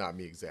 this is not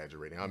me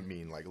exaggerating. I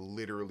mean, like,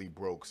 literally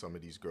broke some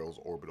of these girls'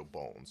 orbital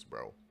bones,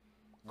 bro.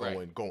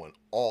 Going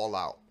all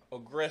out.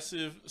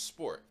 Aggressive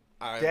sport.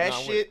 That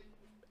shit,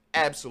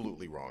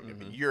 absolutely wrong. I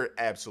mean, you're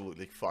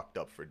absolutely fucked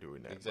up for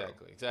doing that.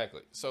 Exactly.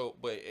 So,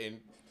 and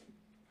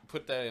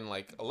put that in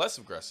like a less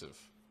aggressive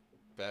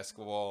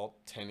basketball,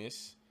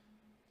 tennis,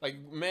 like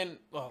men.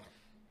 Oh,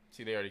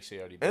 see, they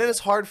already. And then it's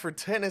hard for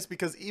tennis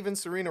because even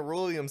Serena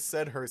Williams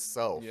said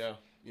herself,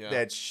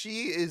 that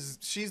she's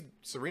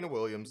Serena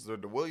Williams, the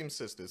Williams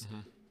sisters,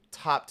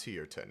 top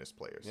tier tennis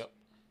players. Yep.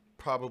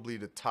 Probably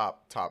the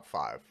top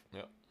 5.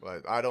 Yep.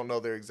 But I don't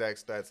know their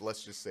exact stats.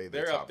 Let's just say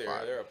they're top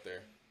 5. They're up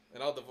there.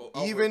 And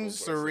even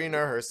Serena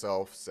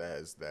herself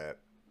says that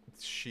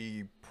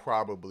she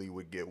probably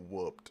would get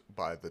whooped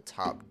by the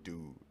top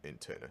dude in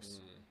tennis.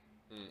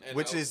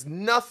 Which is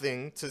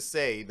nothing to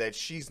say that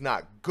she's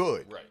not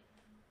good. Right.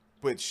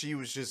 but she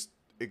was just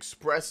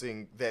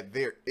expressing that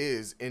there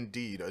is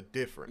indeed a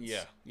difference.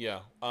 Yeah, yeah.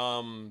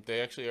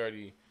 They actually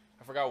already,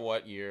 I forgot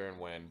what year and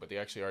when, but they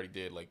actually already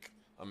did like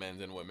a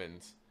men's and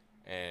women's,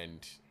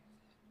 and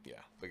yeah,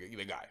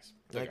 the guys.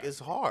 Like it's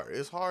hard.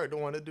 It's hard to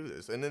want to do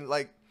this. And then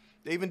like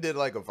they even did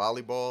like a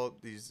volleyball.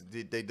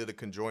 They did a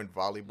conjoined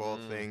volleyball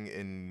thing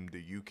in the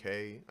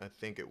UK. I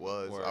think it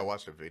was. Word. I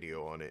watched a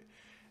video on it.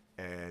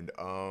 And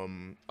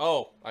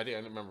Oh, I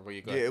didn't remember where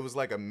you got. yeah, it was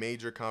like a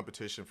major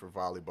competition for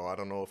volleyball. I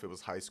don't know if it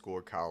was high school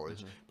or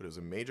college, but it was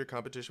a major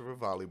competition for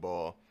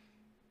volleyball.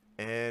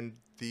 And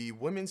the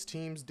women's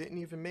teams didn't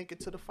even make it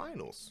to the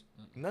finals.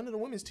 None of the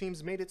women's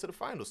teams made it to the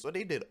finals. So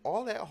they did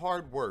all that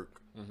hard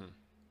work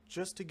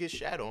just to get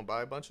shat on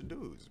by a bunch of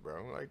dudes,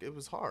 bro. Like it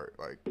was hard.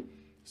 Like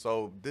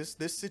so this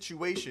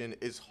situation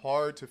is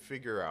hard to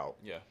figure out.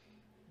 Yeah.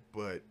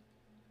 But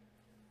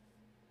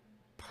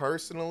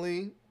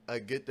personally, I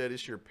get that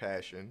it's your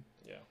passion.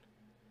 Yeah.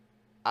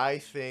 I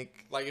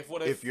think Like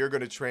if you're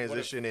gonna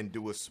transition and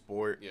do a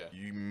sport, Yeah.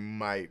 you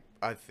might.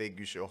 I think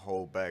you should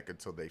hold back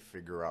until they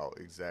figure out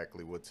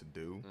exactly what to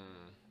do.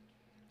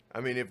 I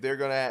mean, if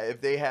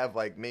they have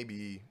like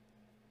maybe,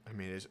 I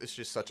mean, it's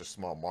just such a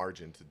small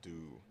margin to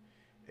do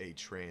a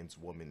trans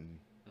woman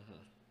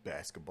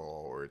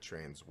basketball or a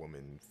trans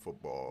woman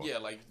football. Yeah,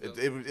 like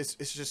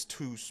it's just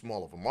too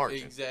small of a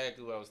margin.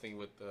 exactly what I was thinking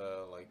with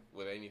like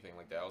with anything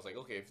like that. I was like,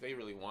 okay, if they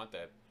really want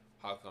that,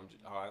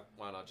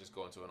 why not just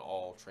go into an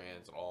all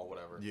trans and all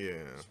whatever?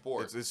 Yeah,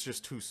 sport. It's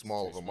just too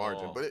small too of a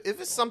margin. small. But if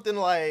it's something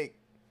like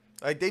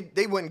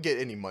they wouldn't get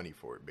any money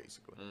for it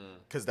basically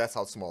because that's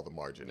how small the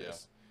margin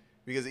is.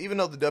 Because even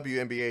though the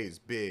WNBA is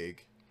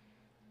big,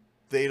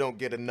 they don't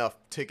get enough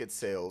ticket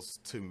sales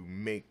to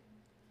make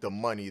the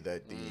money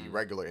that the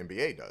regular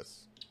NBA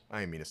does.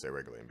 I didn't mean to say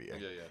regular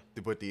NBA.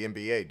 Yeah. But the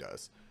NBA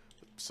does.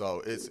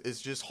 So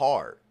it's just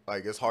hard.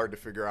 Like it's hard to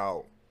figure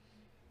out.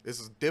 This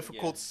is a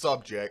difficult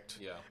subject.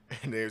 Yeah.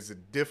 And there's a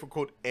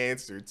difficult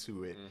answer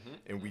to it.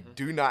 And we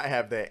do not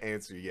have that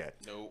answer yet.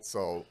 Nope.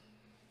 So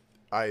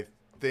I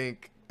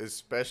think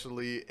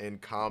especially in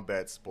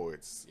combat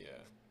sports,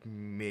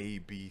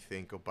 maybe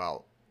think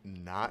about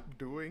not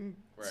doing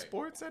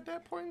sports at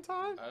that point in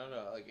time. I don't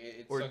know,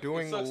 like or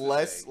doing it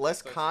sucks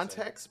less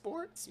contact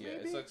sports. Yeah,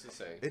 maybe? it sucks to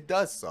say. It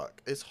does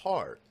suck. It's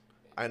hard,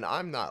 and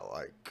I'm not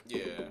like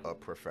Yeah. a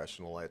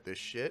professional at this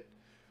shit.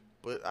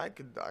 But I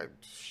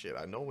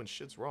know when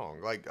shit's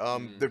wrong. Like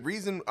the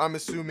reason I'm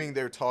assuming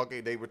they were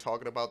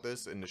talking about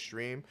this in the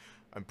stream.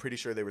 I'm pretty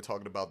sure they were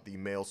talking about the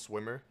male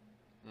swimmer.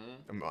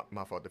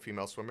 My fault, the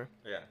female swimmer.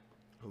 Yeah.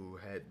 Who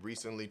had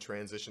recently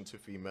transitioned to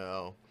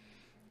female,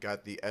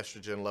 got the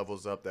estrogen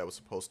levels up that was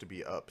supposed to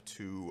be up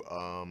to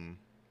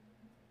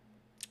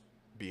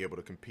be able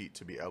to compete,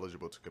 to be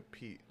eligible to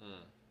compete.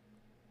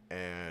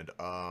 And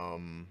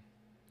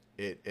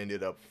it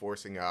ended up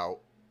forcing out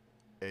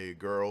a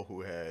girl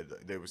who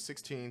there were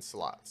 16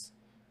 slots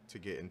to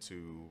get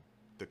into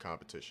the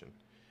competition.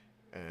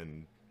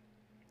 And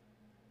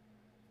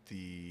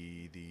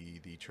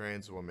the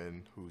trans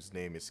woman, whose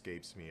name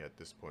escapes me at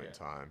this point in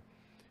time,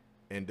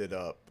 ended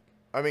up,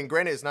 I mean,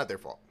 granted, it's not their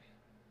fault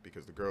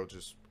because the girl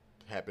just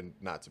happened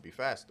not to be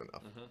fast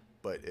enough.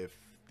 But if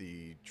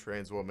the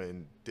trans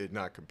woman did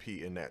not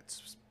compete in that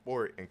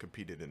sport and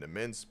competed in the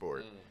men's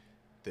sport,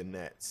 then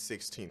that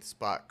 16th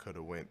spot could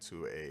have went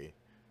to a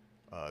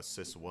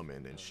cis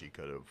woman, and she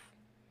could have,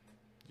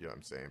 you know what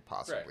I'm saying,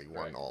 possibly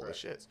won all the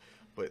shits.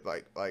 But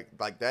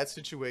like that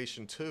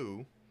situation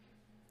too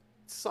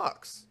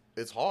sucks.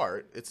 It's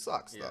hard. It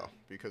sucks though,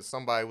 because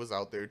somebody was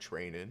out there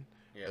training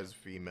as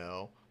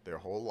female their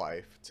whole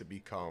life to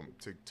become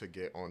to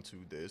get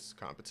onto this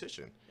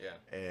competition.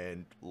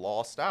 And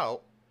lost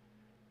out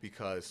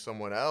because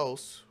someone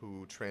else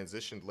who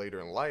transitioned later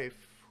in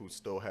life, who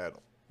still had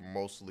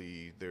most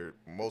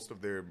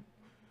of their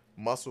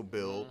muscle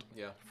build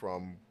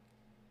from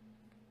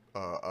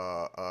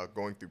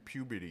going through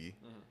puberty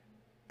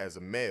as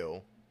a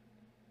male,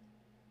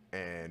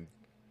 and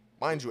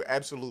mind you,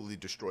 absolutely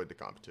destroyed the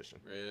competition.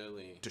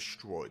 Really?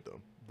 Destroyed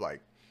them.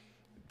 Like,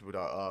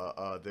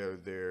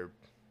 their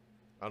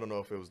I don't know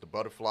if it was the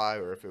butterfly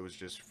or if it was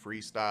just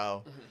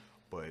freestyle,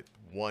 but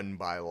won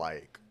by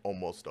like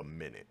almost a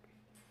minute,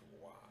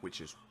 which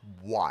is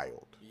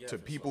wild to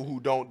people who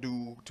don't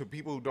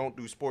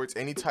do sports,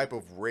 any type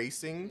of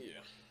racing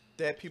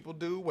that people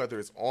do, whether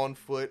it's on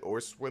foot or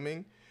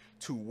swimming.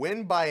 To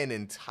win by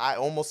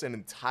almost an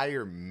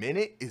entire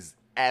minute is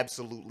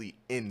absolutely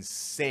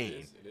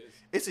insane. It is.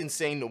 It's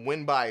insane to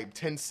win by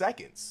 10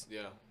 seconds.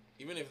 Yeah.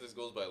 Even if this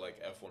goes by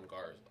like F1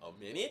 cars, a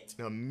minute?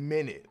 A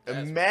minute.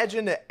 That's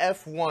Imagine the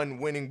F1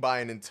 winning by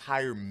an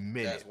entire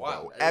minute. That's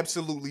wild. Bro.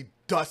 Absolutely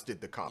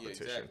dusted the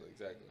competition. Yeah,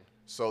 exactly.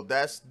 So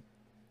that's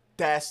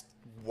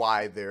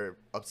why they're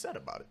upset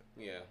about it.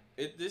 Yeah.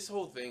 This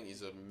whole thing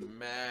is a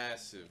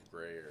massive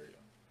gray area.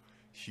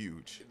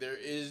 Huge.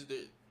 There's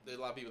a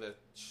lot of people that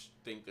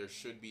think it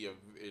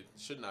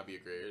should not be a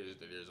gray area.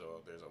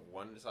 There's a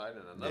one side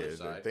and another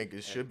side. They think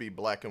it should be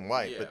black and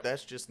white, but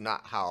that's just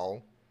not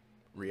how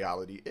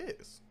reality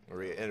is.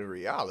 In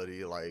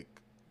reality, like,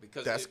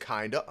 because that's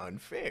kind of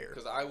unfair.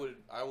 Because I'm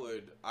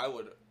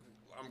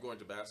going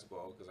to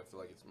basketball because I feel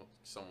like it's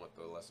somewhat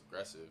the less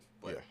aggressive.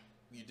 But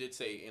you did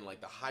say in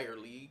like the higher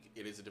league,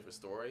 it is a different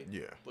story.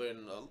 Yeah. But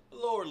in the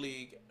lower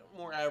league,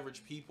 more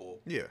average people.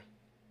 Yeah.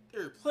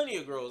 There are plenty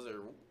of girls that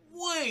are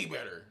way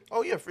better.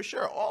 Oh yeah, for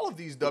sure. All of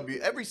these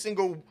every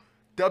single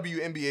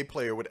WNBA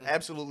player would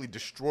absolutely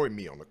destroy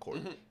me on the court.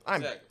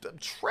 I'm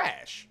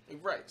trash.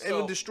 Right. It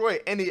would destroy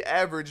any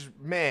average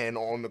man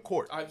on the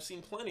court. I've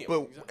seen plenty of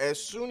them. But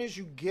as soon as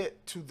you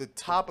get to the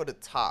top of the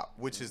top,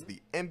 which is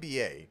the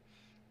NBA,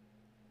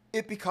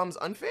 it becomes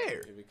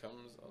unfair. It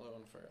becomes a little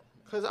unfair.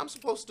 Because I'm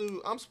supposed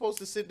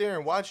to sit there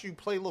and watch you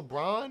play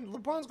LeBron.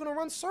 LeBron's gonna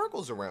run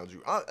circles around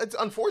you. It's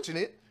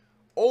unfortunate,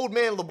 old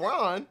man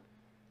LeBron,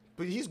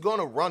 but he's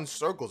gonna run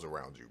circles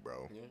around you,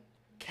 bro. Yeah.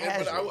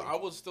 Casually. Yeah, but I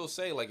would still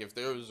say, like, if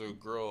there was a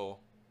girl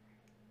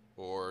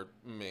or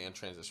man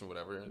transition,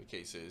 whatever the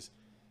case is,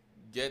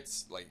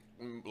 gets like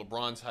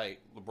LeBron's height,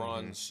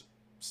 LeBron's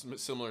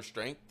similar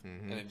strength,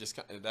 and it just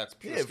that's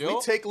pure skill.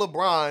 If we take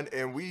LeBron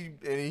and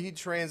he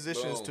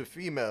transitions to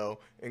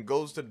female and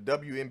goes to the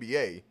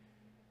WNBA,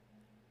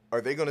 are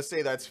they gonna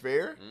say that's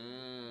fair?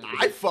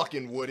 I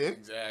fucking wouldn't.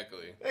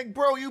 Exactly. Like,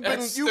 bro, you've been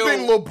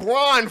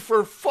LeBron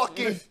for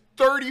fucking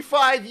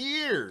 35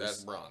 years.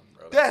 That's Bron,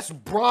 bro. That's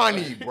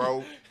Bronny,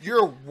 bro.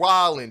 You're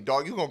wildin',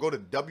 dog. You gonna go to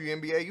the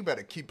WNBA? You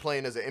better keep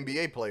playing as an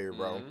NBA player,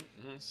 bro.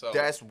 So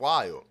that's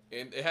wild.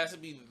 And it has to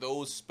be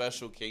those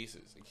special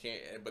cases. It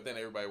can't. But then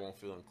everybody won't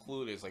feel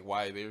included. It's like,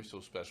 why they're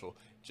so special?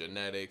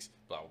 Genetics,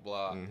 blah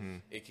blah blah.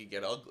 It can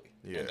get ugly.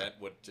 Yeah. And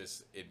that would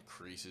just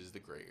increases the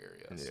gray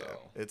area. Yeah. So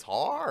It's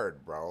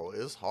hard, bro.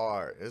 It's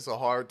hard. It's a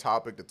hard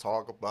topic to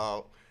talk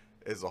about.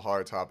 It's a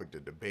hard topic to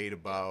debate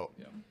about.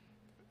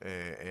 Yeah.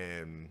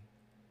 And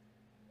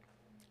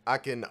I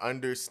can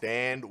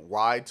understand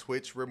why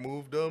Twitch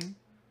removed him,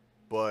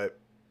 but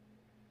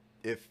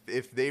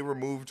if they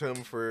removed him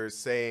for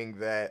saying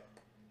that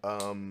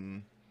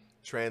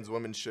trans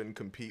women shouldn't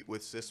compete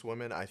with cis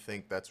women, I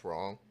think that's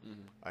wrong.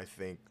 I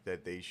think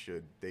that they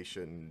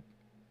shouldn't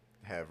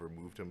have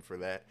removed him for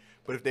that.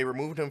 But if they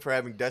removed him for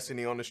having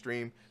Destiny on the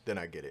stream, then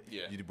I get it.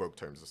 Yeah. You broke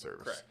terms of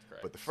service.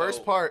 Correct. But the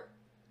first part,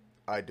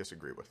 I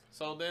disagree with.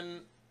 So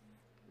then,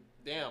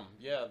 damn,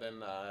 yeah,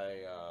 then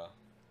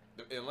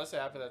unless it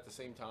happened at the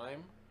same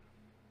time,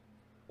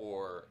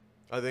 or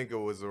I think it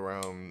was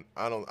around.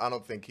 I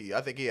think he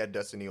had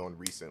Destiny on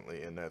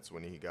recently, and that's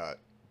when he got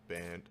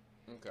banned.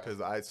 Okay.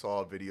 Because I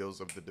saw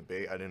videos of the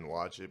debate. I didn't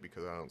watch it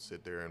because I don't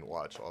sit there and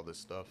watch all this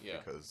stuff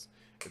because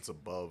it's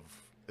above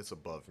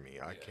me.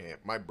 I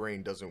can't. My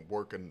brain doesn't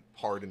work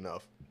hard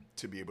enough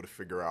to be able to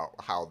figure out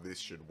how this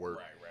should work.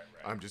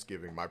 Right. I'm just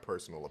giving my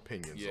personal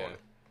opinions on it.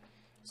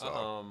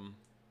 So.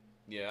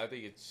 Yeah, I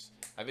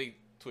think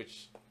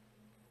Twitch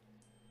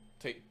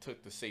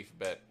took the safe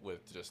bet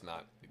with just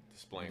not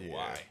displaying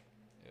why.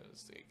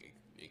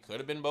 It could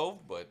have been both,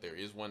 but there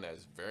is one that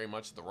is very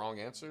much the wrong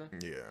answer.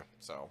 Yeah.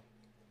 So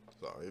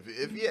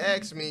if you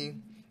ask me,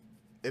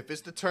 if it's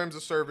the terms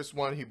of service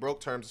one, he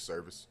broke terms of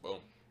service. Boom.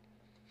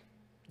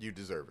 You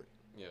deserve it.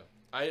 Yeah.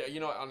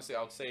 Honestly,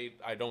 I would say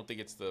I don't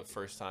think it's the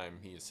first time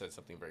he has said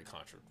something very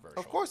controversial.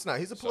 Of course not.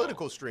 He's a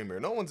political streamer.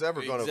 No one's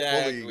ever going to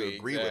fully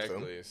agree with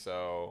him.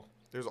 So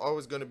there's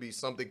always going to be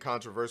something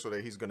controversial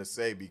that he's going to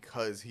say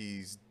because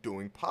he's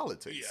doing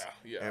politics.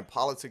 Yeah. And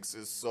politics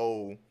is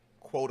so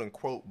quote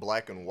unquote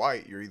black and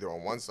white. You're either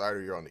on one side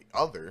or you're on the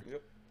other.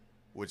 Yep.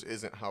 Which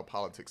isn't how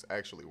politics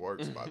actually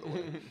works, by the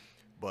way.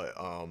 But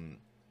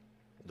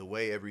the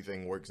way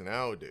everything works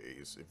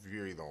nowadays, if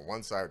you're either on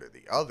one side or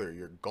the other,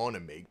 you're gonna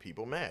make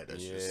people mad.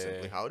 That's just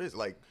simply how it is.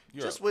 Like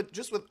just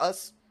with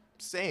us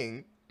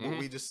saying what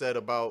we just said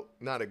about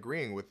not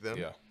agreeing with them.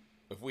 Yeah.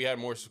 If we had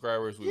more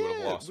subscribers, we would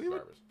have lost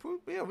subscribers.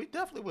 We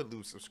definitely would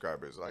lose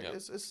subscribers. Like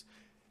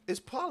it's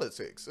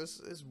politics.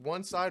 It's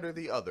one side or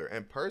the other.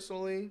 And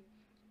personally,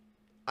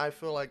 I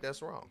feel like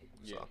that's wrong.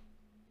 Yeah. So.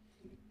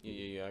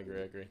 Yeah, I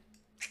agree.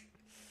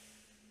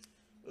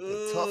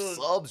 A tough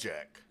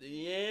subject.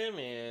 Yeah,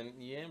 man.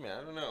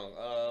 I don't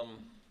know.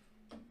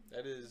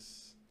 That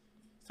is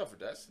tough for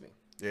Destiny.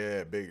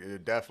 Yeah,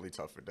 definitely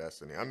tough for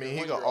Destiny. I mean,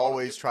 he could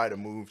always try to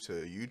move to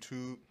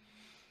YouTube.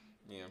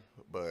 Yeah.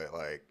 But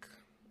like,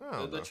 I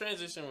don't know. The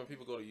transition when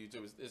people go to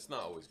YouTube, it's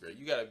not always great.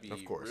 You gotta be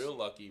real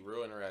lucky, real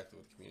interactive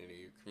with the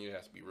community. Your community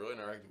has to be real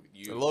interactive with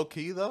you. Low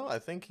key though, I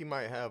think he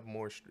might have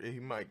more. He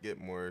might get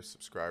more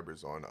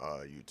subscribers on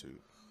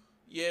YouTube.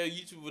 Yeah,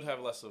 YouTube would have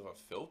less of a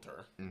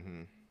filter.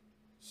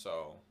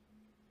 So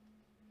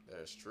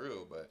that's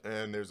true,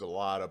 and there's a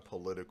lot of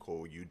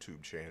political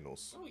YouTube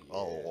channels. Oh, yeah.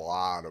 A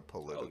lot of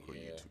political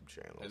YouTube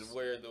channels. And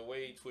the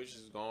way Twitch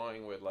is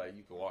going with, like,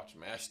 you can watch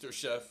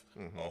MasterChef,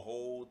 a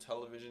whole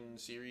television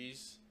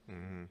series,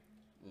 and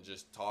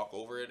just talk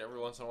over it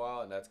every once in a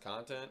while, and that's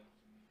content.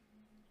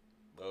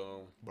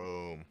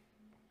 Boom.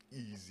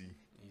 Easy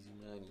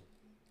money.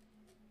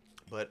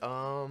 But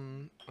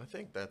I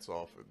think that's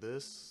all for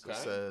this. Okay.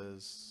 It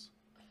says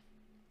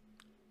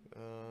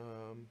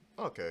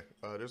okay,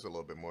 there's a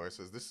little bit more. It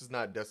says this is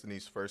not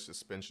Destiny's first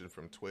suspension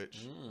from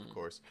Twitch, of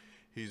course.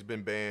 He's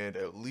been banned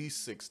at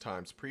least 6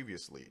 times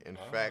previously. In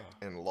fact,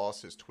 and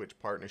lost his Twitch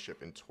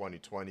partnership in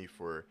 2020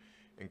 for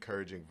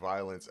encouraging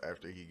violence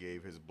after he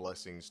gave his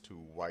blessings to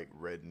white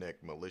redneck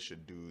militia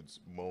dudes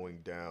mowing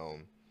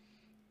down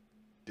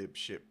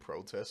dipshit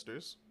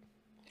protesters.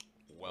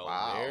 Well,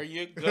 Wow. there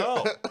you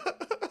go.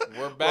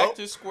 We're back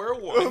to square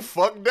one.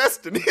 Fuck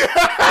Destiny.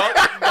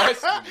 Fuck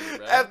Destiny,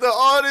 bro. After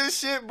all this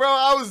shit, bro,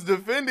 I was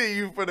defending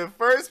you for the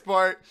first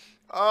part.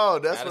 Oh,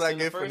 that's Had what us I in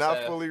the get for first not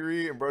half. fully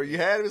reading, bro. You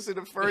had us in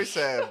the first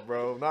half,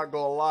 bro. Not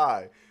gonna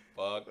lie.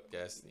 Fuck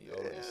Destiny.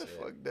 Holy Yeah, shit.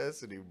 fuck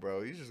Destiny,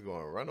 bro. You just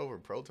gonna run over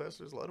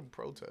protesters? Let them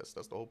protest.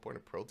 That's the whole point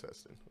of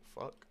protesting.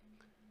 Fuck.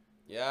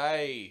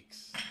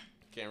 Yikes.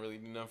 Can't really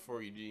do nothing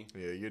for you, G.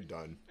 Yeah, you're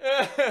done.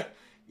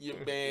 You're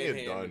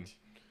bad-handed. You're done.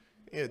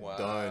 You're Wow,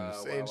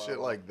 done. Saying wow, shit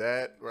wow. like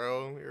that,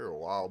 bro. You're a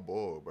wild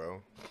bull,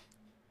 bro.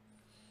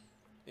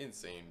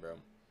 Insane, bro.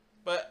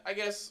 But I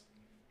guess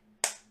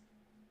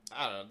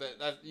I don't know.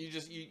 That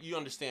you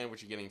understand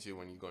what you're getting to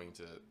when you're going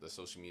to the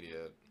social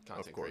media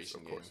content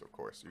creation game. Of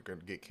course. You can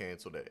get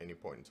canceled at any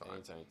point in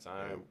time. Anytime.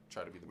 Yeah.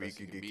 Try to be the We best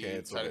you could can get be.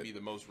 canceled Try to at- be the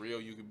most real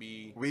you could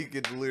be. We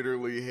could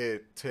literally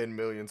hit 10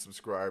 million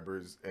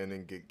subscribers and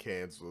then get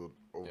canceled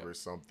over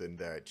something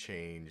that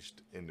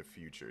changed in the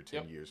future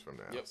 10 years from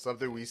now.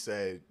 Something we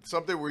said,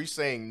 something we're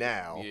saying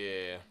now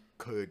Yeah.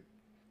 could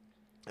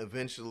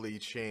eventually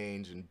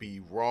change and be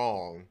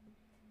wrong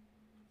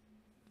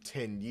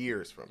 10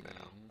 years from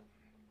now.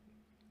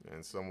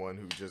 And someone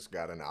who just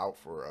got an out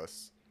for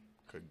us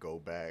could go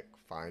back,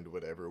 find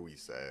whatever we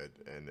said,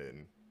 and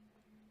then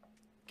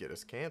get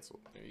us canceled.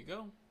 There you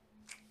go.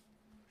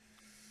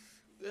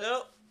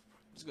 Well,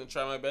 I'm just gonna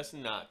try my best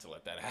not to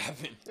let that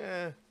happen.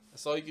 Eh,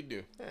 That's all you can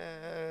do.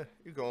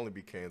 you can only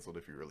be canceled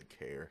if you really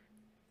care.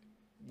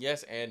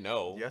 Yes and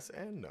no. Yes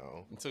and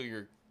no. Until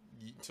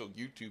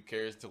YouTube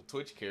cares, until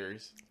Twitch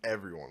cares.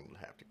 Everyone would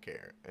have to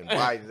care. And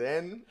by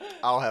then,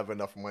 I'll have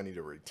enough money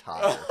to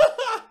retire.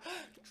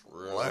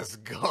 True. Let's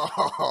go.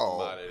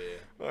 I'm out of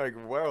there. Like,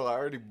 well, I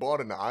already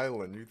bought an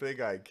island. You think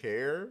I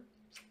care?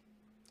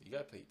 You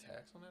gotta pay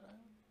tax on that island?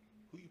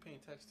 Who you paying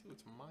tax to?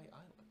 It's my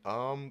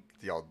island.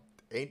 Y'all,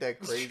 ain't that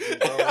crazy,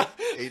 bro?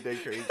 Ain't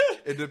that crazy?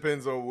 It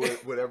depends on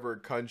whatever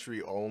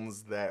country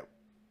owns that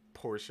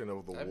portion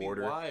of the That'd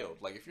water. be wild.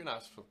 Like, if you're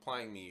not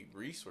supplying me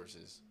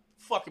resources,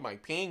 fuck am I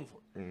paying for?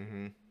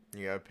 Mm-hmm.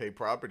 You gotta pay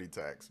property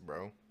tax,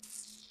 bro.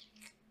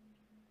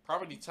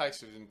 Property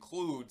tax would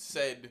include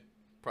said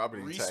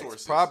Property resources.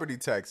 tax. Property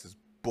tax is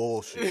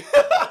bullshit.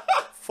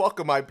 Fuck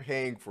am I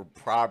paying for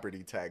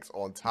property tax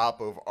on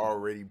top of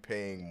already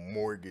paying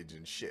mortgage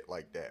and shit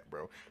like that,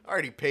 bro? I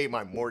already paid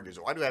my mortgage.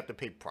 Why do I have to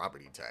pay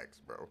property tax,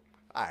 bro?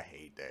 I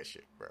hate that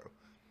shit, bro.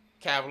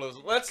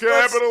 Capitalism. Let's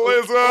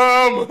Capitalism!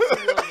 Let's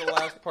one of the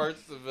last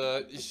parts of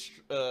this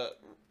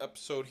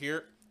episode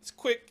here. It's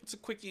quick. It's a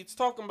quickie. It's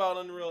talking about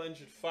Unreal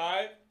Engine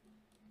 5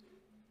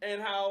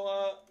 and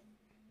how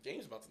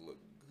game's about to look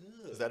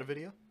good. Is that a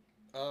video?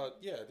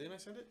 Yeah. Didn't I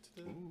send it to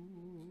the...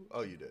 Ooh.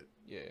 Oh, you did.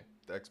 Yeah.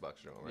 The Xbox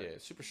show, right? Yeah.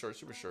 Super short.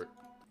 Super short.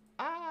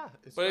 It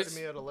But started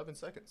me at 11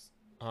 seconds.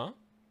 Huh?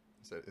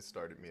 It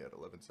started me at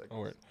 11 seconds. Oh,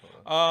 word. Hold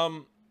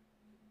on.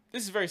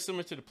 This is very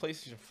similar to the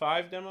PlayStation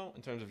 5 demo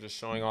in terms of just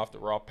showing off the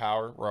raw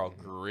power, raw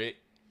grit.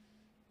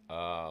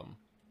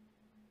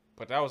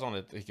 But that was on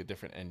a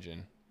different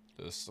engine.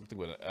 There's something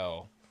with an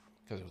L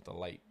because it was the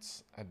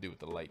lights. I do with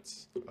the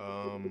lights.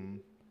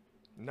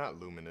 Not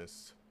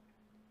luminous.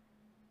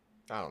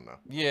 I don't know.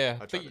 Yeah,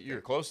 I think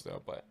you're close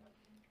though. But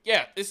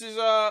yeah, this is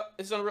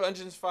Unreal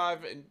Engine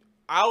 5 and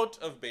out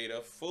of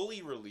beta,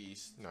 fully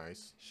released.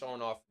 Nice.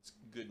 Showing off its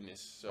goodness.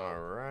 So All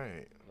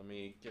right. let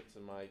me get to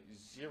my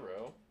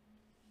 0.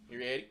 You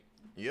ready?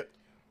 Yep.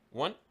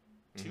 1,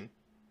 2,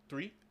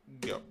 3,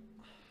 go.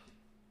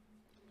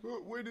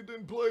 Wait, it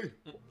didn't play.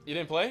 You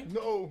didn't play?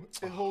 No,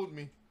 it hold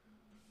me.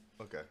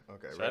 Okay.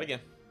 Try it again.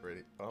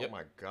 Ready? Oh Yep.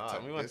 my God,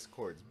 Tell me when.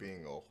 Discord's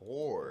being a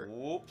whore.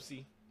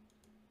 Whoopsie.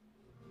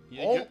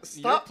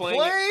 Stop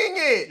playing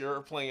it. You're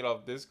playing it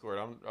off Discord.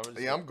 I'm just,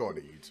 Yeah, I'm going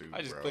to YouTube.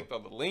 I just bro. clicked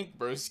on the link,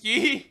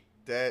 broski.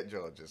 That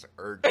joke just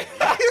irked me.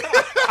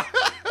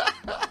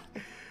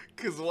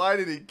 Cause why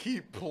did it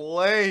keep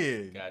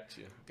playing? Got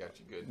you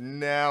good.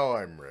 Now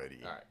I'm ready.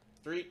 All right,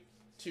 3,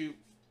 2,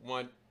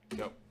 1,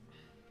 go.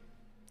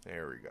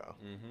 There we go.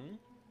 Mm-hmm.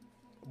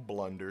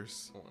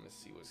 Blunders. I want to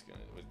see what's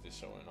this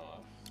showing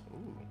off.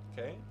 Ooh.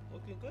 Okay,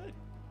 looking good.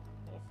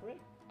 All for it.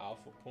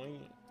 Alpha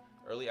point.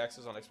 Early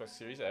access on Xbox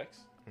Series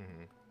X.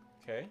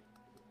 Mm-hmm. Okay.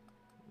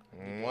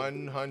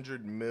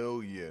 100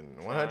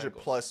 million. 100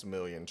 plus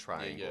million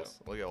triangles.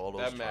 Look at all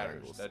those That matters.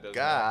 triangles. That does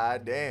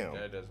God damn.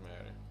 That does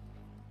matter.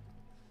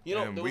 You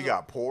know, And there we was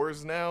got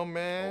pores now,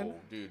 man. Oh,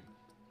 dude.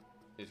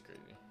 It's crazy.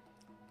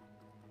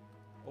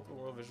 Open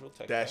world visual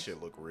tech. That guys.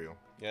 shit look real.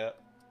 Yeah.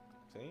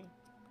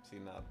 See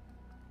now.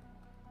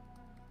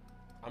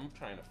 I'm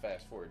trying to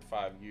fast forward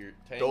 5 years,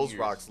 10 Those years.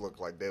 rocks look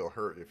like they'll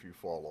hurt if you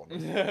fall on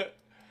them.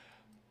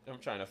 I'm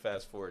trying to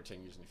fast forward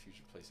 10 years in the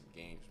future, play some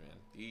games,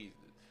 man.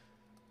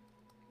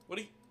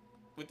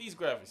 With these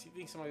graphics, you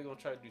think somebody's gonna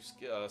try to do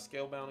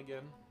scale bound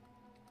again?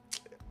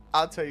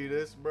 I'll tell you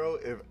this, bro.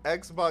 If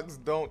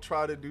Xbox don't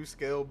try to do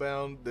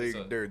Scalebound,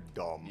 they're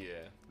dumb.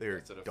 Yeah, they're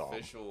it's an dumb.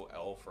 official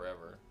L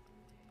forever.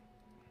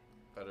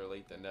 Better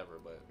late than never,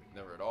 but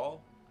never at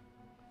all.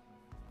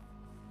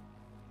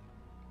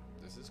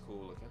 This is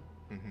cool looking.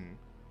 Mm-hmm.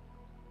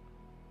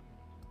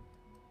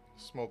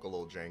 Smoke a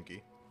little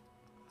janky.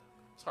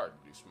 It's hard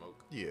to do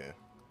smoke. Yeah.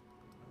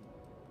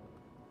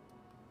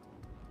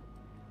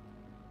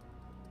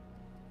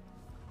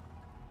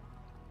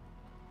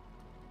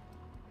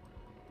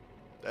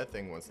 That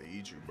thing wants to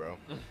eat you, bro.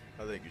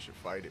 I think you should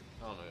fight it.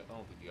 I don't know. I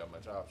don't think you got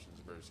much options,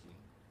 Bursky.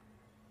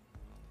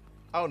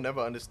 I'll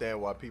never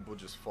understand why people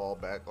just fall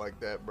back like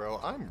that, bro.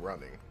 I'm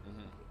running.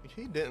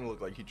 He didn't look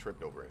like he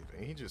tripped over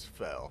anything. He just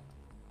fell.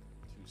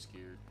 Too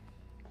scared.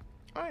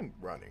 I'm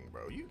running,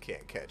 bro. You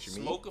can't catch me.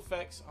 Smoke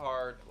effects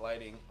hard,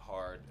 lighting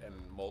hard, and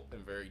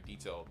very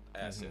detailed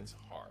assets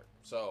hard.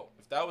 So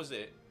if that was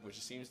it, which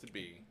it seems to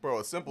be, bro,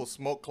 a simple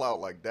smoke cloud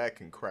like that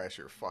can crash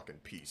your fucking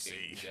PC.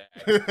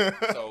 Exactly.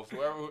 So if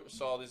whoever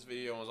saw this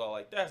video and was all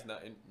like, "That's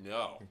nothing,"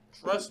 no,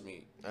 trust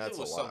me, that's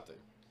it was a lot. something.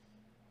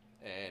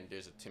 And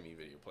there's a Timmy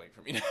video playing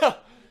for me now.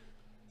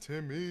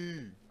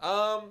 Timmy.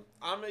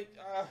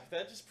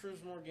 That just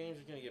proves more games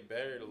are gonna get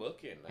better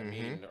looking. I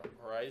mean,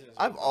 Horizon's.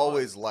 I've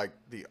always liked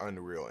the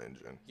Unreal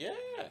Engine. Yeah.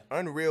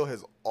 Unreal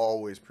has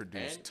always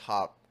produced And-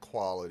 top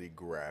quality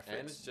graphics.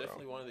 And it's bro.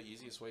 definitely one of the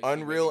easiest ways.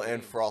 Unreal to make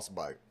and games.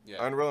 Frostbite.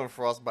 Yeah. Unreal and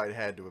Frostbite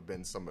had to have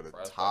been some of the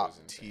Frostbite top was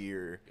insane.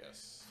 tier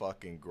Yes.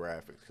 fucking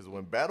graphics. Because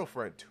when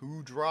Battlefront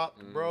 2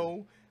 dropped,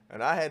 bro,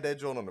 and I had that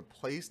joint on the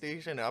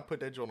PlayStation, and I put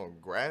that joint on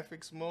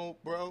graphics mode,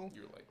 bro,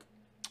 You're like,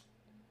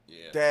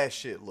 yeah. that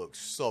shit looks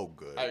so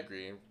good. I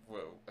agree.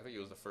 Well, I think it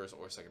was the first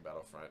or second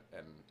Battlefront,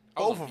 and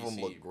I was Both on of them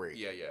PC. look great.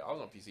 Yeah, I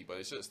was on PC, but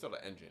it's still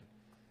the engine.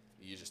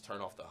 You just turn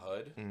off the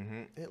HUD.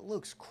 It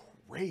looks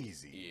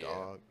crazy, Yeah,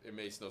 dog. it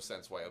makes no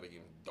sense why other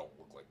games don't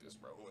look like this,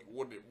 bro. Like,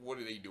 what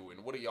are they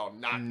doing? What are y'all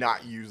not?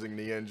 Not using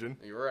the engine.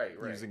 You're right.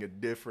 Using a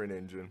different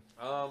engine.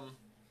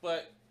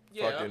 But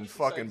yeah, I'm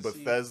fucking excited to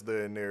see-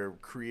 Bethesda and their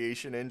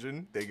creation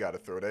engine, they gotta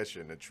throw that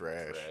shit in the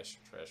trash.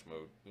 Trash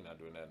mode. You're not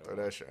doing that no Throw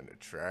more. that shit in the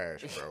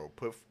trash, bro.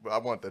 I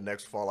want the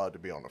next Fallout to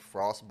be on the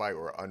Frostbite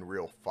or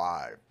Unreal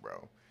 5,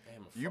 bro.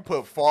 Damn, You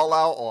put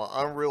Fallout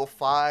on Unreal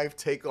 5,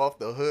 take off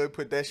the hood,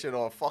 put that shit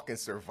on fucking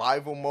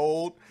survival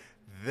mode.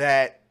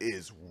 That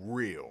is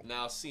real.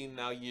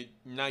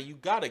 Now you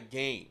got a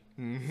game.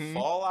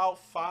 Fallout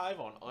 5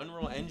 on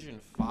Unreal Engine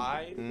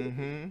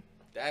 5.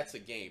 That's a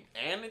game,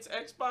 and it's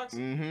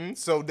Xbox.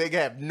 So they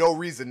have no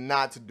reason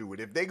not to do it.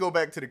 If they go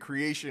back to the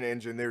creation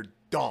engine, they're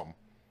dumb.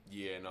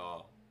 Yeah,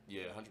 no,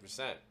 yeah,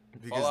 100%.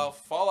 Because-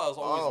 Fallout's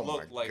Oh always my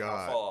looked like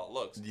God. how Fallout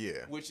looks.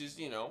 Yeah. Which is,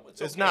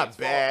 it's It's okay, not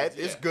bad.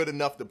 Fallout, It's good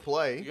enough to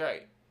play. You're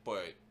right,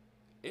 but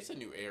it's a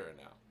new era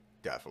now.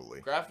 Definitely.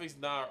 Graphics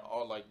not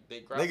all like they.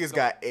 Niggas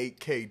got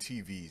 8K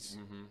TVs.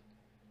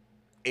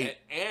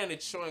 And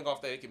it's showing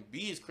off that it can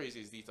be as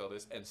crazy as detailed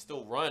as and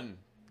still run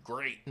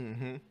great.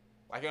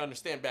 I can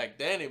understand back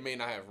then it may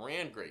not have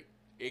ran great.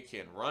 It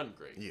can run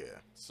great. Yeah.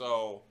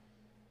 So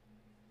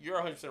you're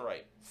 100%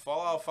 right.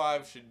 Fallout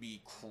 5 should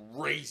be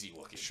crazy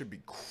looking. It should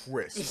be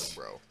crisp,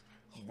 bro.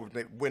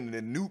 When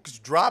the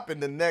nukes drop in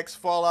the next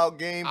Fallout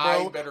game,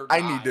 bro,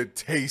 I need to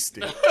taste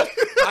it.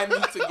 I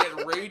need to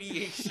get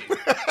radiation.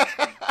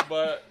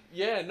 But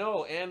yeah,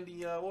 no, and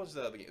the what was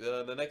that?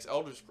 The next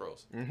Elder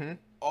Scrolls.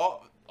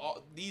 All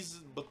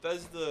these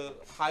Bethesda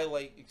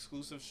highlight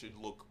exclusives should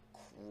look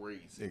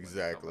crazy.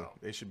 Exactly.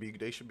 They should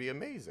be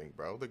amazing,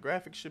 bro. The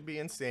graphics should be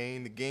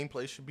insane. The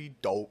gameplay should be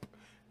dope,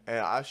 and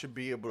I should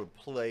be able to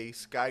play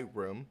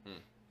Skyrim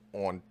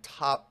on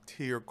top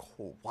tier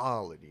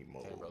quality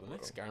mode. Hey, bro, the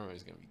next Skyrim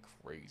is gonna be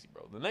crazy,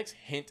 bro. The next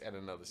hint at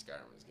another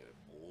Skyrim is gonna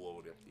blow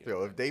up the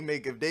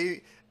Yo,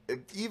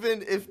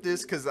 even if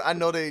this, because I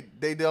know they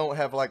don't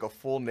have like a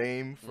full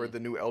name for the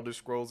new Elder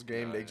Scrolls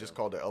game. They just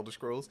call it Elder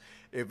Scrolls.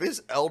 If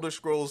it's Elder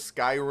Scrolls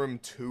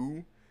Skyrim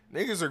 2,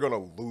 niggas are gonna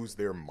lose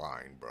their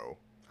mind, bro.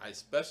 I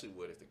especially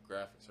would if the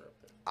graphics are up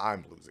there.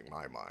 I'm losing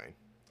my mind.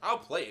 I'll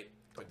play it.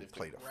 But if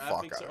Play the the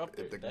fuck graphics out are of up it.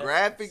 If there, the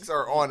that's- graphics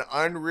are on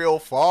Unreal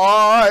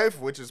 5,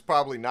 which is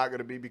probably not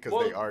gonna be because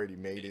they already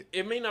made it.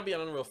 It may not be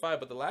on Unreal 5,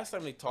 but the last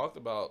time they talked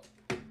about,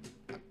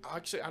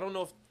 actually, I don't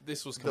know if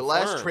this was confirmed. The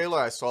last trailer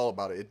I saw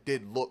about it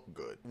did look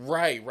good.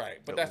 Right.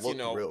 But It that's looked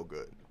real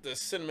good. the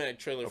cinematic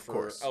trailer for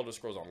course. Elder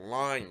Scrolls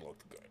Online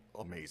looked good.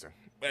 Amazing.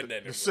 And then The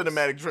it was-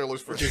 cinematic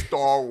trailers for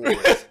Star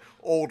Wars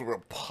Old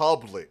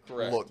Republic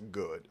Correct. look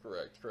good.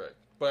 Correct.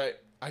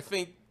 But I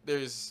think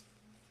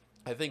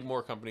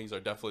more companies are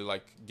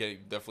definitely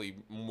definitely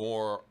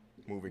more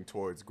Moving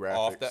towards graphics.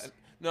 off that.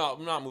 No,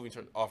 I'm not moving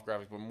off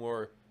graphics, but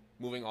more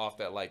moving off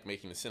that, like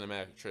making the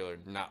cinematic trailer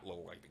not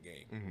look like the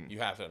game. You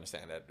have to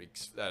understand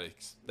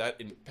that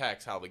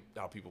impacts how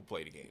people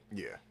play the game.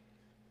 Yeah.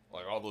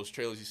 Like all those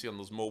trailers you see on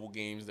those mobile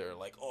games, they're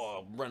like,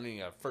 oh, I'm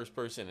running a first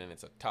person and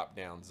it's a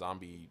top-down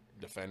zombie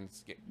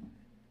defense game.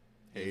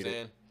 Hate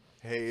it.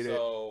 Hate it.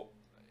 So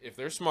if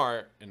they're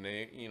smart and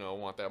they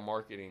want that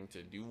marketing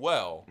to do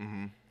well,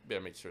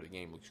 better make sure the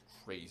game looks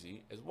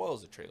crazy, as well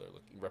as the trailer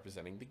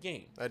representing the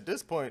game. At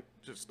this point,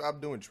 just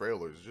stop doing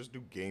trailers. Just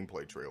do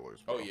gameplay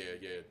trailers, bro. Oh,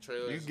 yeah,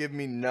 trailers. You give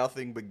me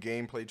nothing but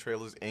gameplay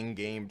trailers,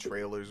 in-game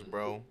trailers,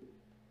 bro.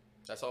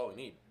 That's all we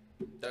need.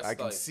 I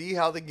can see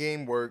how the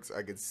game works.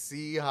 I can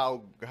see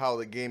how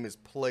the game is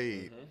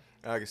played.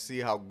 And I can see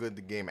how good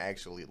the game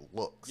actually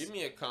looks. Give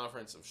me a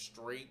conference of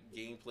straight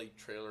gameplay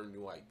trailer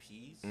new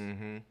IPs.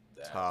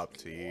 Top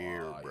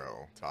tier,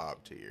 bro.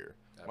 Top tier.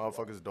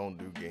 Motherfuckers don't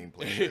do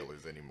gameplay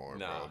trailers anymore,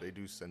 bro. They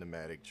do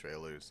cinematic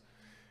trailers.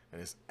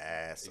 And it's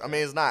ass. I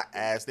mean, it's not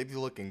ass. They be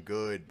looking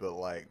good, but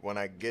like when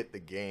I get the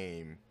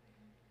game,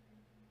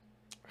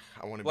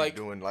 I want to be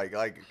doing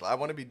I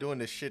want to be doing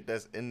the shit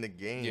that's in the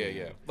game.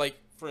 Yeah. Like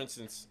for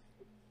instance,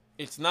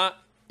 it's not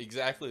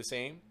exactly the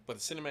same, but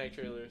the cinematic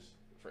trailers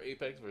for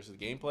Apex versus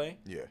gameplay,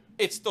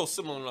 it's still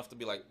similar enough to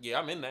be like, yeah,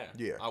 I'm in that.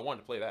 Yeah, I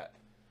want to play that.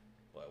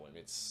 But when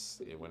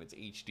it's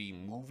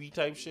HD movie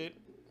type shit,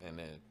 and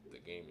then the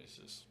game is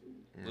just,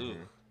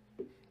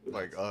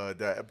 like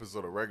that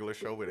episode of Regular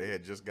Show where they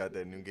had just got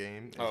that new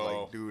game. It's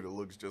like, dude, it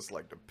looks just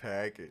like the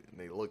packet. And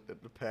they looked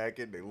at the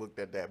packet. They looked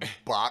at that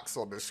box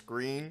on the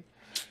screen.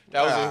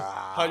 That was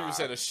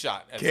 100% a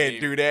shot. Can't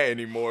do that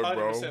anymore,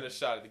 bro. 100% a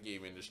shot at the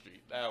game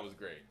industry. That was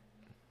great.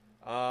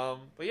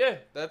 But yeah,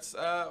 that's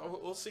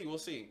we'll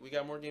see. We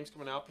got more games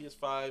coming out.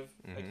 PS5,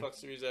 Xbox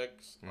Series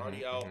X,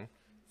 already out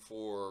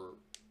for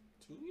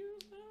 2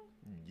 years now.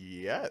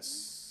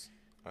 Yes,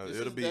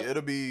 it'll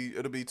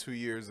be 2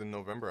 years in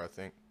November, I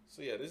think.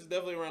 So yeah, this is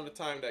definitely around the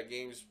time that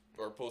games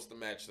are supposed to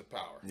match the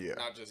power. Yeah,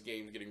 not just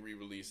games getting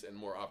re-released and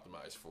more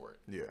optimized for it.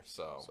 Yeah.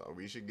 So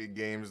we should get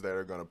games that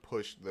are gonna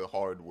push the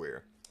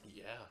hardware.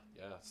 Yeah.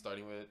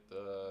 Starting with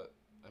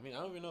I mean, I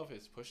don't even know if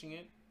it's pushing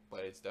it,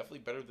 but it's definitely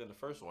better than the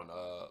first one.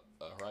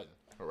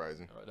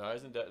 Horizon.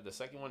 The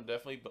second one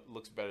definitely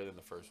looks better than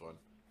the first one,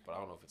 but I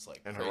don't know if it's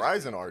like. And crazy.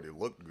 Horizon already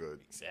looked good.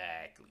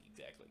 Exactly.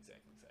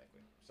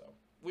 So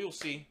we will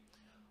see.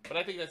 But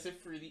I think that's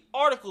it for the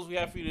articles we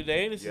have for you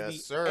today. This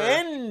is the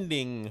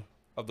ending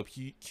of the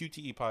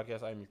QTE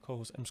podcast. I'm your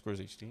co-host,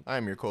 M_HD.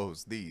 I'm your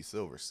co-host, The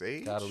Silver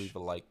Sage. Gotta leave a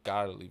like,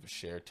 gotta leave a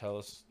share. Tell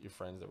us your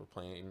friends that were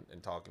playing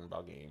and talking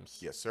about games.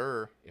 Yes,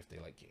 sir. If they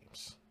like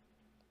games.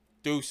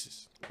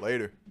 Deuces.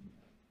 Later.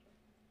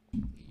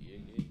 Yeah.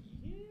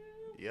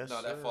 Yes,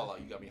 no, sir. that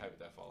Fallout. You got me hyped with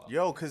that Fallout.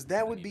 Yo, because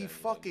that would be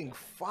fucking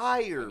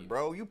fire,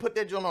 bro. You put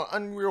that joint on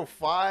Unreal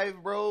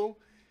 5, bro.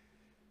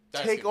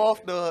 Take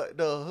off the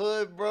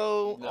hood,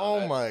 bro.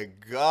 No, my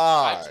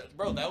God.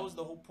 Bro, that was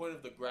the whole point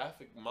of the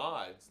graphic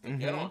mods to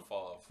get on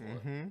Fallout 4.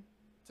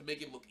 To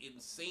make it look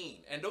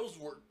insane. And those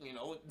were,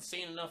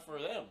 insane enough for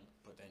them.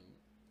 But then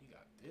you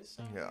got this.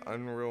 Yeah,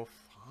 Unreal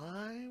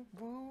 5,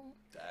 bro.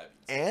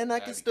 And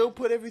I can still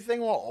put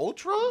everything on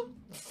Ultra?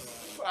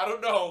 I don't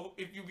know.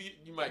 If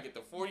you might get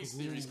the 40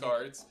 series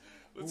cards.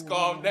 Let's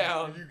calm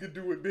down. You can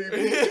do it,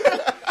 baby.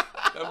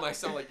 That might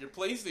sound like your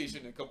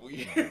PlayStation in a couple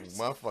years.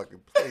 My fucking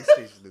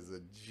PlayStation is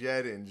a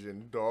jet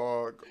engine,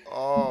 dog.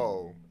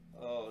 Oh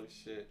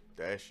shit.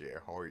 That shit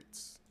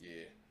hurts.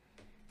 Yeah.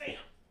 Damn.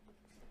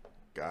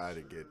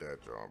 Gotta get that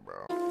drum,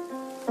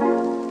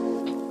 bro.